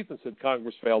his teeth and said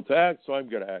Congress failed to act, so I'm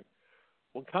going to act.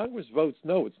 When Congress votes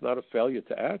no, it's not a failure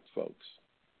to act, folks.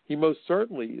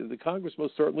 The Congress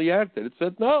most certainly acted. It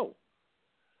said no.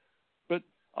 But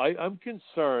I'm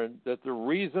concerned that the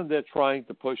reason they're trying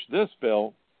to push this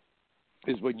bill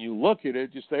is when you look at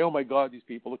it, you say, oh, my God, these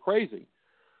people are crazy.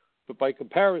 But by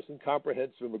comparison,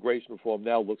 comprehensive immigration reform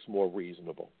now looks more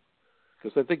reasonable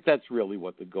because I think that's really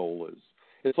what the goal is.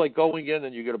 It's like going in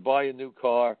and you're going to buy a new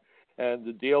car and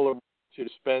the dealer wants you to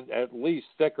spend at least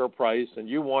sticker price and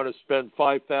you want to spend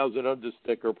 $5,000 under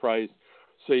sticker price,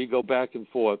 so you go back and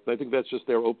forth. I think that's just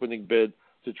their opening bid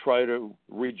to try to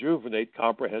rejuvenate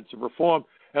comprehensive reform.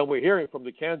 And we're hearing from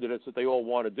the candidates that they all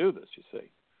want to do this, you see.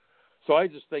 So I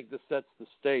just think this sets the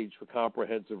stage for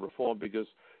comprehensive reform because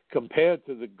compared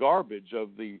to the garbage of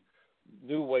the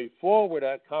New Way Forward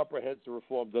Act, comprehensive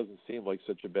reform doesn't seem like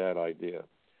such a bad idea.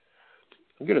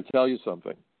 I'm going to tell you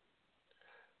something.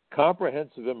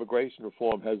 Comprehensive immigration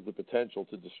reform has the potential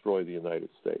to destroy the United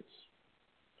States.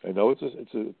 I know it's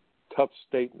a tough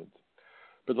statement,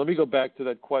 but let me go back to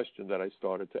that question that I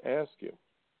started to ask you.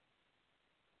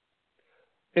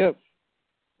 If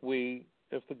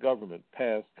the government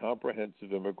passed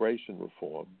comprehensive immigration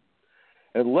reform,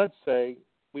 and let's say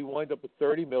we wind up with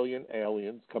 30 million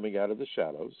aliens coming out of the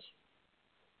shadows,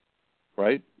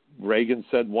 right? Reagan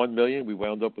said 1 million, we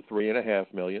wound up with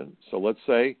 3.5 million. So let's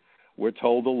say we're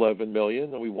told 11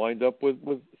 million, and we wind up with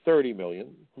 30 million.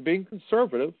 Being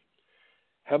conservative,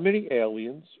 how many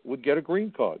aliens would get a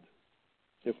green card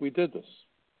if we did this?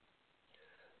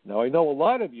 Now, I know a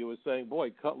lot of you are saying,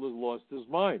 boy, Cutler lost his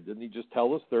mind. Didn't he just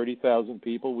tell us 30,000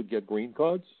 people would get green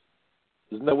cards?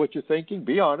 Isn't that what you're thinking?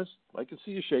 Be honest. I can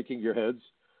see you shaking your heads.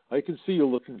 I can see you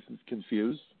looking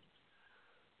confused.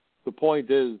 The point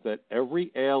is that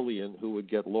every alien who would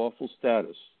get lawful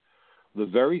status, the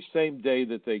very same day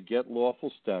that they get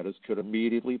lawful status, could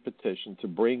immediately petition to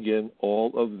bring in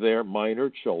all of their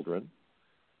minor children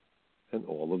and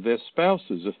all of their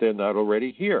spouses if they're not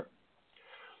already here.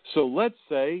 So let's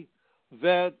say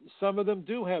that some of them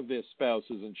do have their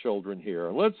spouses and children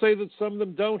here. Let's say that some of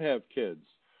them don't have kids.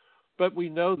 But we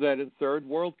know that in third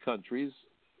world countries,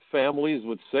 families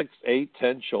with 6, 8,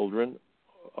 10 children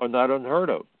are not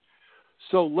unheard of.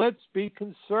 So let's be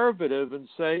conservative and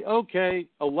say, okay,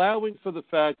 allowing for the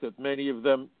fact that many of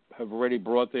them have already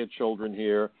brought their children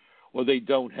here or they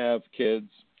don't have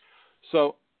kids.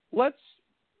 So let's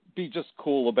be just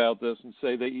cool about this and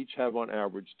say they each have on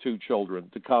average 2 children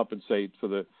to compensate for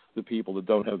the people that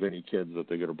don't have any kids that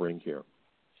they're going to bring here.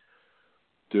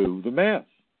 Do the math.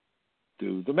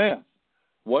 Do the math.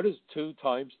 What is 2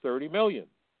 times 30 million?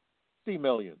 50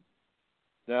 million.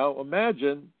 Now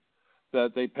imagine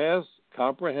that they pass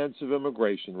comprehensive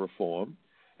immigration reform,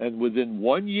 and within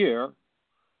 1 year,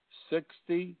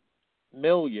 60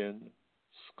 million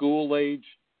school-age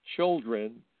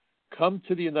children come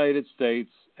to the United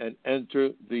States and enter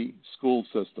the school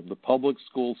system, the public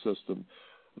school system.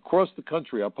 Across the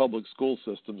country, our public school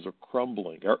systems are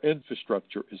crumbling. Our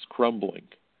infrastructure is crumbling.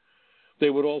 They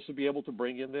would also be able to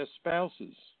bring in their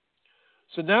spouses.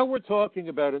 So now we're talking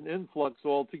about an influx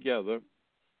altogether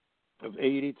of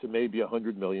 80 to maybe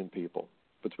 100 million people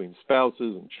between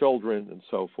spouses and children and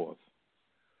so forth.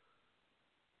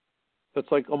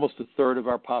 That's like almost a third of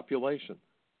our population.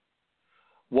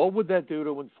 What would that do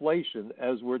to inflation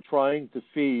as we're trying to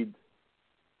feed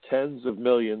tens of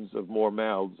millions of more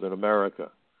mouths in America?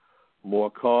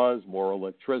 More cars, more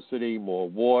electricity, more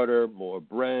water, more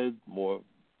bread, more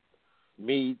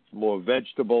meat, more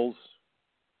vegetables.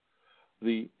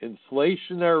 The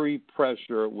inflationary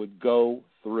pressure would go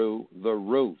through the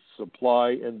roof.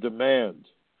 Supply and demand.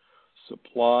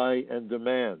 Supply and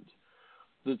demand.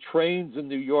 The trains in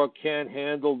New York can't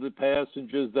handle the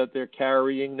passengers that they're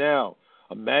carrying now.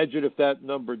 Imagine if that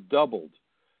number doubled,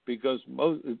 because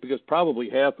probably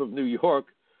half of New York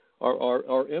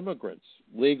are immigrants,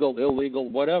 legal, illegal,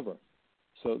 whatever.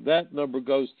 So that number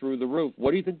goes through the roof.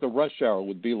 What do you think the rush hour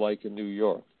would be like in New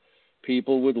York?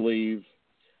 People would leave.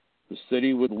 The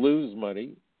city would lose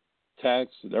money. Tax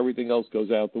and everything else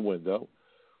goes out the window.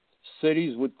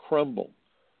 Cities would crumble.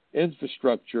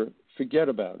 Infrastructure, forget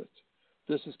about it.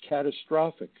 This is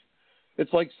catastrophic.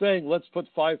 It's like saying, let's put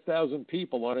 5,000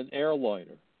 people on an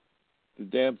airliner. The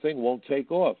damn thing won't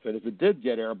take off. And if it did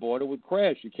get airborne, it would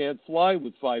crash. You can't fly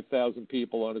with 5,000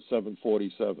 people on a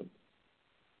 747.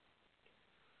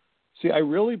 See, I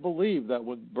really believe that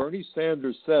when Bernie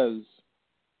Sanders says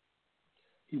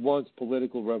he wants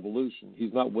political revolution,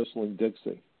 he's not whistling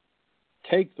Dixie.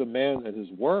 Take the man at his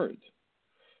word.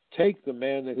 Take the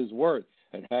man at his word.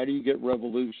 And how do you get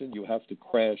revolution? You have to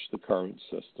crash the current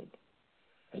system.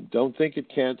 And don't think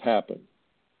it can't happen.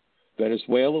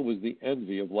 Venezuela was the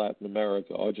envy of Latin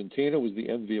America. Argentina was the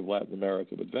envy of Latin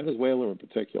America, but Venezuela in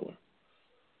particular.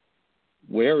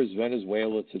 Where is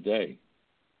Venezuela today?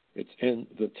 It's in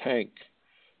the tank.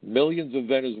 Millions of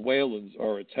Venezuelans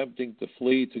are attempting to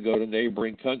flee to go to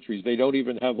neighboring countries. They don't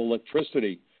even have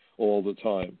electricity all the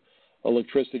time.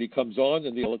 Electricity comes on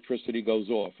and the electricity goes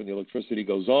off, and the electricity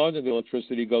goes on and the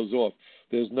electricity goes off.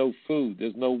 There's no food.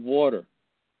 There's no water.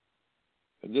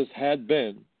 And this had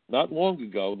been, not long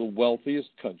ago, the wealthiest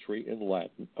country in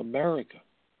Latin America.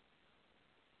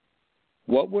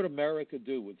 What would America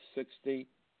do with 60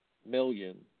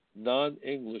 million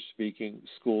non-English speaking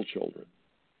school children?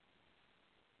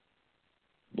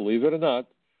 Believe it or not,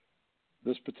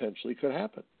 this potentially could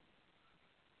happen.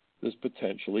 This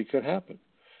potentially could happen.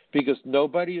 Because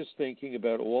nobody is thinking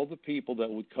about all the people that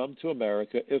would come to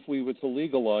America if we were to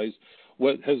legalize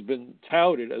what has been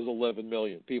touted as 11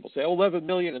 million. People say, 11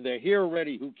 million, and they're here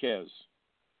already, who cares?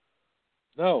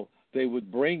 No, they would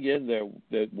bring in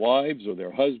their wives or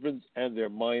their husbands and their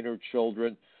minor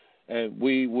children, and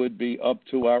we would be up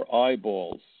to our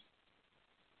eyeballs.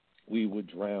 We would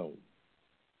drown.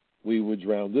 We would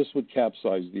drown. This would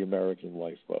capsize the American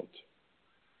lifeboat.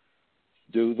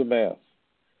 Do the math.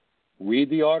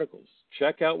 Read the articles.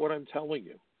 Check out what I'm telling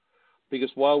you. Because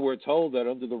while we're told that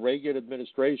under the Reagan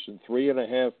administration,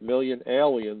 3.5 million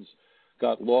aliens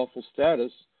got lawful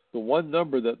status, the one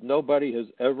number that nobody has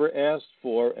ever asked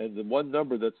for and the one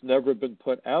number that's never been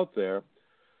put out there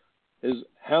is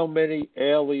how many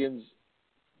aliens,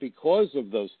 because of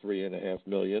those 3.5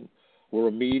 million, were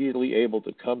immediately able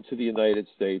to come to the United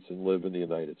States and live in the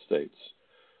United States.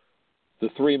 The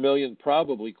 3 million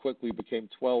probably quickly became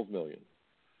 12 million.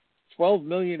 12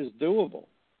 million is doable.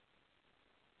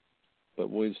 But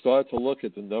when we start to look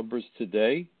at the numbers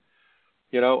today,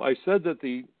 I said that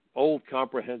the old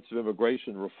Comprehensive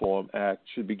Immigration Reform Act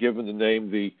should be given the name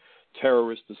the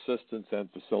Terrorist Assistance and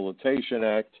Facilitation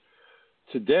Act.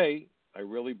 Today, I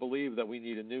really believe that we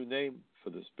need a new name for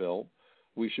this bill.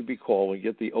 We should be calling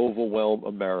it the Overwhelm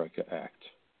America Act.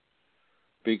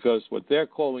 Because what they're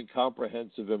calling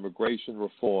comprehensive immigration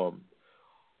reform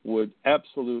would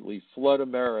absolutely flood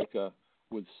America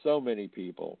with so many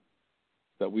people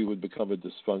that we would become a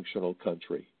dysfunctional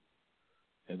country.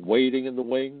 And waiting in the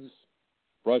wings,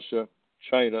 Russia,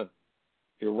 China,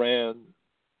 Iran.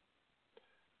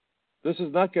 This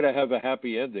is not going to have a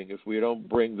happy ending if we don't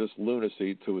bring this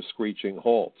lunacy to a screeching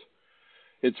halt.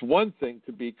 It's one thing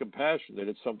to be compassionate.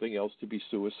 It's something else to be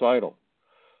suicidal.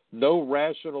 No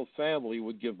rational family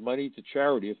would give money to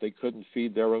charity if they couldn't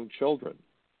feed their own children.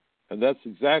 And that's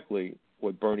exactly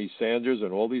what Bernie Sanders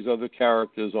and all these other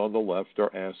characters on the left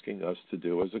are asking us to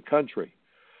do as a country,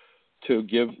 to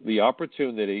give the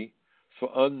opportunity for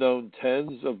unknown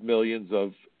tens of millions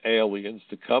of aliens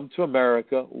to come to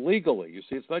America legally. You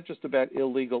see, it's not just about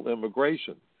illegal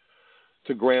immigration.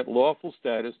 To grant lawful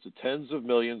status to tens of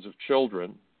millions of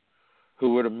children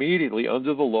who would immediately,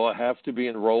 under the law, have to be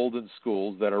enrolled in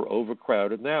schools that are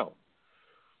overcrowded now.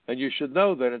 And you should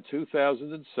know that in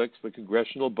 2006, the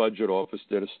Congressional Budget Office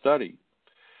did a study,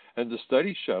 and the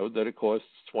study showed that it costs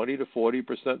 20 to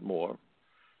 40% more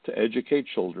to educate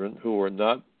children who are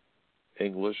not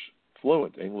English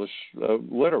fluent, English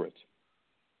literate.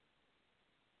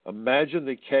 Imagine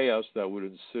the chaos that would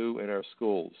ensue in our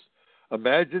schools.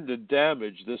 Imagine the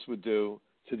damage this would do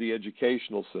to the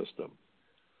educational system.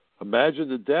 Imagine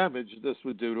the damage this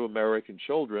would do to American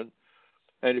children.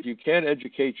 And if you can't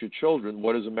educate your children,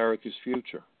 what is America's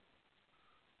future?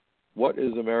 What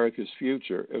is America's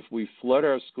future if we flood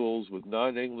our schools with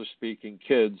non-English speaking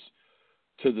kids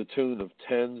to the tune of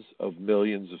tens of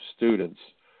millions of students?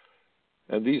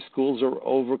 And these schools are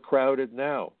overcrowded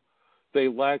now. They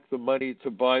lack the money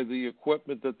to buy the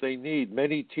equipment that they need.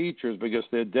 Many teachers, because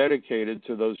they're dedicated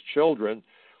to those children,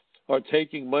 are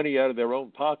taking money out of their own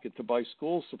pocket to buy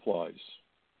school supplies.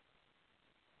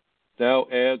 Now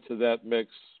add to that mix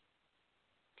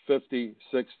 50,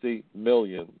 60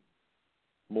 million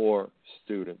more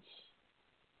students.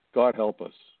 God help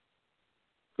us.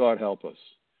 God help us.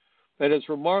 And it's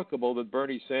remarkable that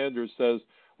Bernie Sanders says,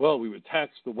 well, we would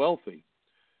tax the wealthy.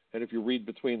 And if you read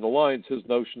between the lines, his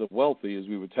notion of wealthy is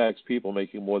we would tax people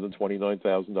making more than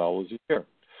 $29,000 a year,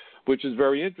 which is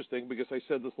very interesting because I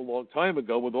said this a long time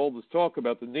ago with all this talk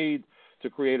about the need to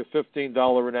create a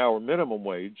 $15 an hour minimum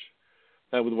wage,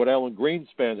 and with what Alan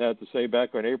Greenspan had to say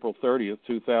back on April 30th,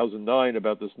 2009,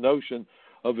 about this notion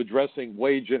of addressing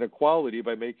wage inequality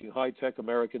by making high-tech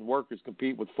American workers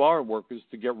compete with foreign workers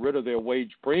to get rid of their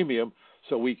wage premium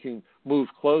so we can move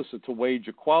closer to wage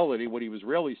equality. What he was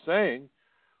really saying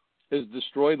is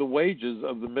destroy the wages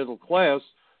of the middle class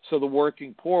so the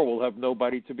working poor will have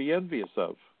nobody to be envious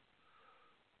of.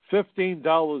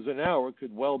 $15 an hour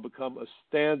could well become a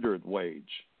standard wage.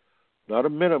 Not a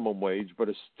minimum wage, but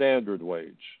a standard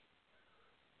wage.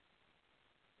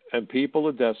 And people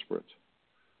are desperate.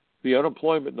 The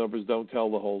unemployment numbers don't tell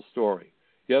the whole story.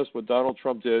 Yes, what Donald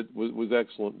Trump did was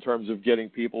excellent in terms of getting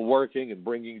people working and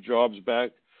bringing jobs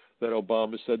back that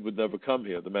Obama said would never come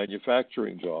here, the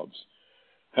manufacturing jobs.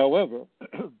 However,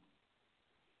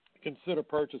 consider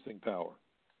purchasing power.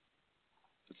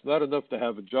 It's not enough to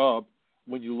have a job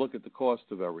when you look at the cost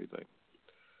of everything.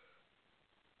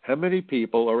 How many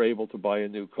people are able to buy a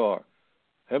new car?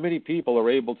 How many people are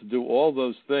able to do all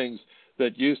those things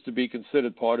that used to be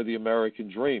considered part of the American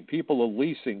dream? People are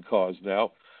leasing cars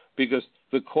now because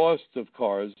the cost of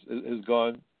cars has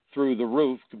gone through the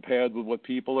roof compared with what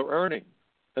people are earning.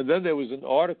 And then there was an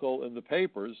article in the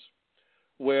papers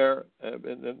where,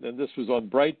 and this was on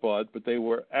Breitbart, but they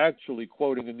were actually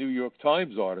quoting a New York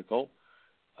Times article,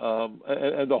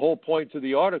 and the whole point to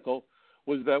the article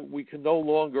was that we can no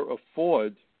longer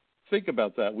afford, think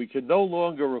about that, we can no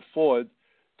longer afford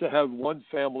to have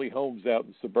one-family homes out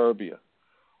in suburbia.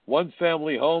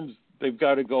 One-family homes, they've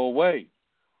got to go away.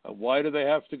 Why do they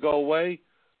have to go away?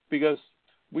 Because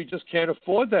we just can't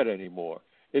afford that anymore.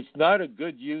 It's not a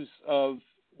good use of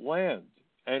land,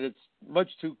 and it's much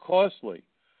too costly.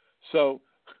 So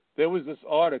there was this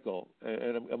article,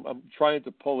 and I'm trying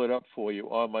to pull it up for you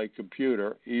on my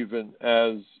computer, even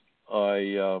as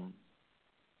I,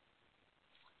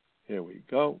 here we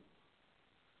go.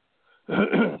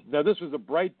 Now, this was a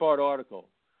Breitbart article,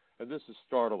 and this is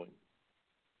startling.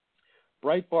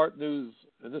 Breitbart News,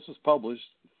 and this was published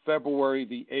February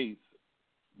the 8th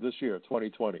this year,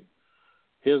 2020.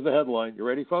 Here's the headline. You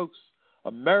ready, folks?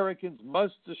 Americans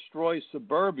must destroy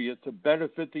suburbia to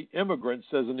benefit the immigrants,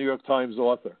 says a New York Times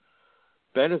author.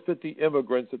 Benefit the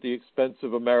immigrants at the expense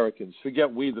of Americans.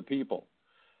 Forget we the people.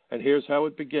 And here's how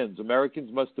it begins.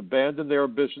 Americans must abandon their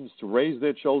ambitions to raise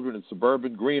their children in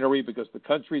suburban greenery because the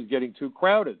country is getting too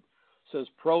crowded, says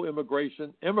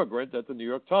pro-immigration immigrant at the New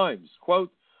York Times.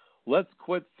 Quote, let's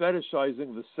quit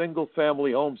fetishizing the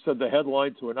single-family home, said the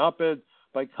headline to an op-ed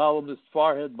by columnist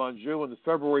Farhad Manjoo in the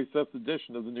February 5th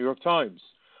edition of the New York Times.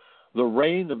 The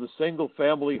reign of the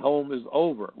single-family home is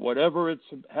over. Whatever its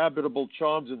habitable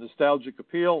charms and nostalgic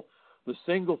appeal, the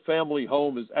single-family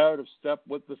home is out of step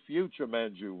with the future,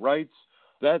 Manjoo writes.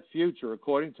 That future,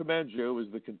 according to Manjoo,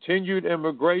 is the continued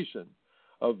immigration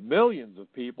of millions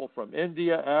of people from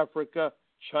India, Africa,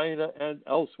 China, and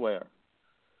elsewhere.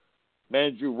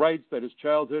 Manjoo writes that his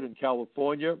childhood in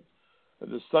California,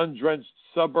 the sun-drenched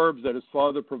suburbs that his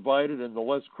father provided in the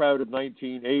less crowded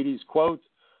 1980s, quote,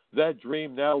 that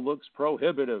dream now looks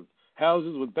prohibitive.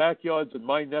 Houses with backyards in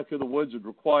my neck of the woods would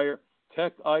require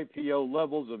tech IPO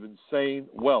levels of insane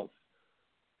wealth.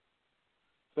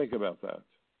 Think about that.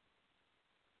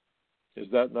 Is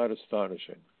that not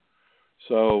astonishing?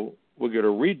 So we're going to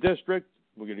redistrict.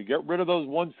 We're going to get rid of those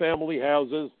one-family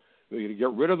houses. We're going to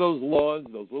get rid of those lawns,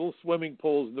 those little swimming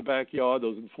pools in the backyard,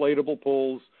 those inflatable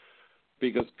pools,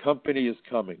 because company is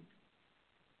coming.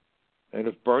 And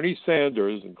if Bernie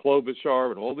Sanders and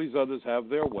Klobuchar and all these others have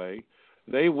their way,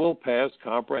 they will pass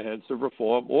comprehensive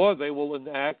reform, or they will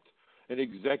enact an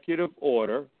executive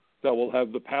order that will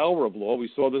have the power of law.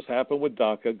 We saw this happen with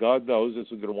DACA. God knows this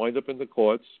is going to wind up in the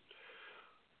courts.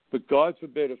 But God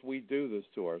forbid if we do this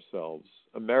to ourselves,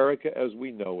 America as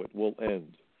we know it will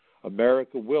end.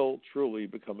 America will truly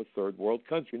become a third world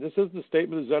country. And this isn't a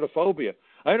statement of xenophobia.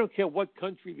 I don't care what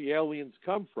country the aliens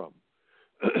come from.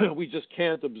 We just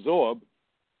can't absorb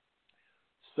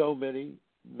so many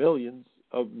millions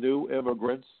of new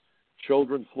immigrants,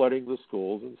 children flooding the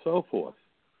schools, and so forth.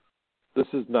 This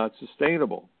is not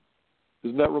sustainable.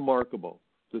 Isn't that remarkable?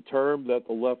 The term that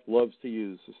the left loves to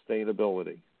use,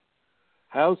 sustainability.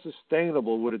 How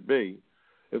sustainable would it be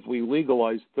if we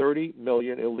legalized 30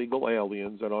 million illegal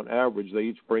aliens and on average they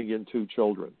each bring in 2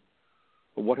 children?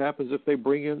 But what happens if they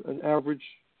bring in an average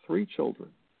 3 children?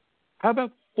 How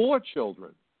about 4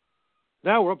 children?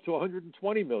 Now we're up to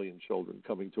 120 million children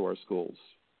coming to our schools.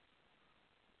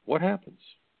 What happens?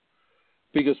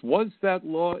 Because once that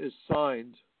law is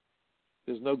signed,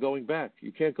 there's no going back.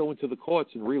 You can't go into the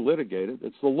courts and relitigate it.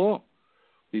 It's the law.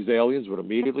 These aliens would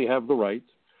immediately have the right.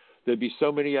 There'd be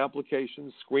so many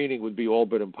applications, screening would be all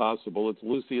but impossible. It's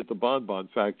Lucy at the Bonbon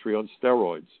Factory on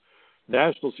steroids.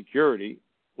 National security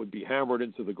would be hammered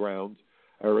into the ground.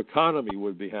 Our economy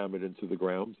would be hammered into the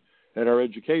ground. And our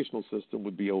educational system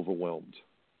would be overwhelmed.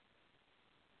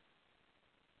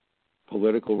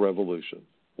 Political revolution.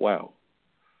 Wow.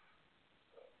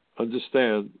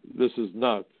 Understand, this is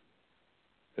not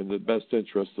in the best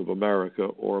interest of America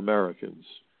or Americans.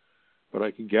 But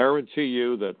I can guarantee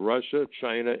you that Russia,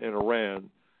 China, and Iran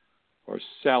are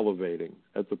salivating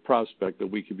at the prospect that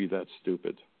we could be that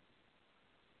stupid.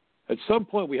 At some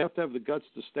point, we have to have the guts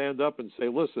to stand up and say,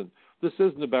 listen, this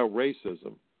isn't about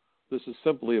racism. This is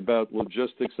simply about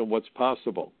logistics and what's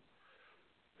possible.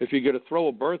 If you're going to throw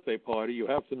a birthday party, you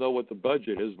have to know what the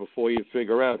budget is before you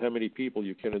figure out how many people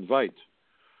you can invite.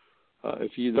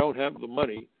 If you don't have the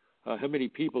money, how many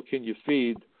people can you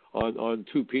feed on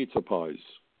 2 pizza pies?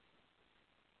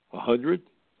 100?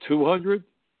 200?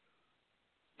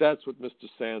 That's what Mr.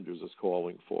 Sanders is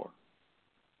calling for.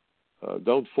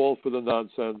 Don't fall for the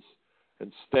nonsense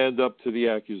and stand up to the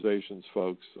accusations,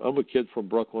 folks. I'm a kid from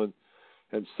Brooklyn,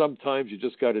 and sometimes you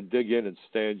just got to dig in and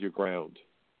stand your ground.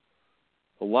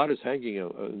 A lot is hanging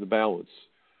in the balance.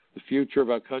 The future of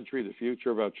our country, the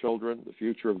future of our children, the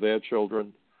future of their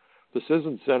children. This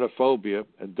isn't xenophobia,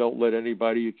 and don't let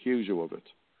anybody accuse you of it.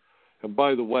 And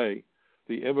by the way,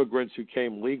 the immigrants who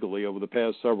came legally over the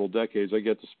past several decades, I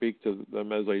get to speak to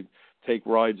them as I take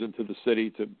rides into the city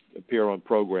to appear on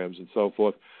programs and so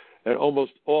forth. And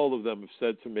almost all of them have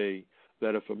said to me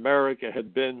that if America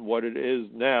had been what it is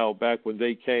now back when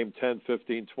they came 10,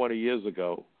 15, 20 years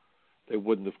ago, they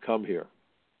wouldn't have come here.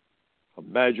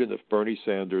 Imagine if Bernie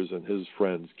Sanders and his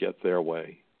friends get their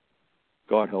way.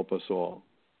 God help us all.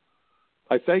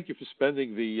 I thank you for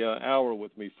spending the hour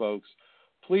with me, folks.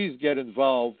 Please get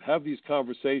involved, have these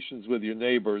conversations with your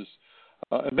neighbors,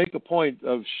 and make a point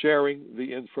of sharing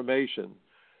the information,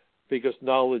 because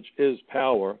knowledge is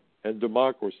power and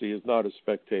democracy is not a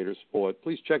spectator sport.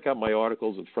 Please check out my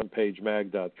articles at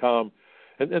frontpagemag.com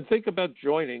and think about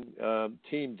joining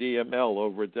Team DML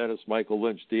over at Dennis Michael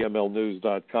Lynch,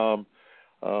 DMLnews.com.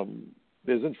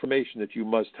 There's information that you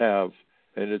must have,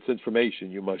 and it's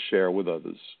information you must share with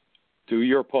others. Do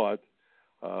your part.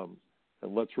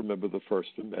 And let's remember the First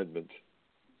Amendment.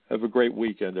 Have a great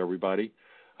weekend, everybody.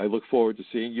 I look forward to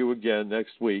seeing you again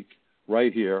next week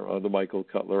right here on the Michael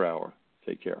Cutler Hour.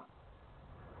 Take care.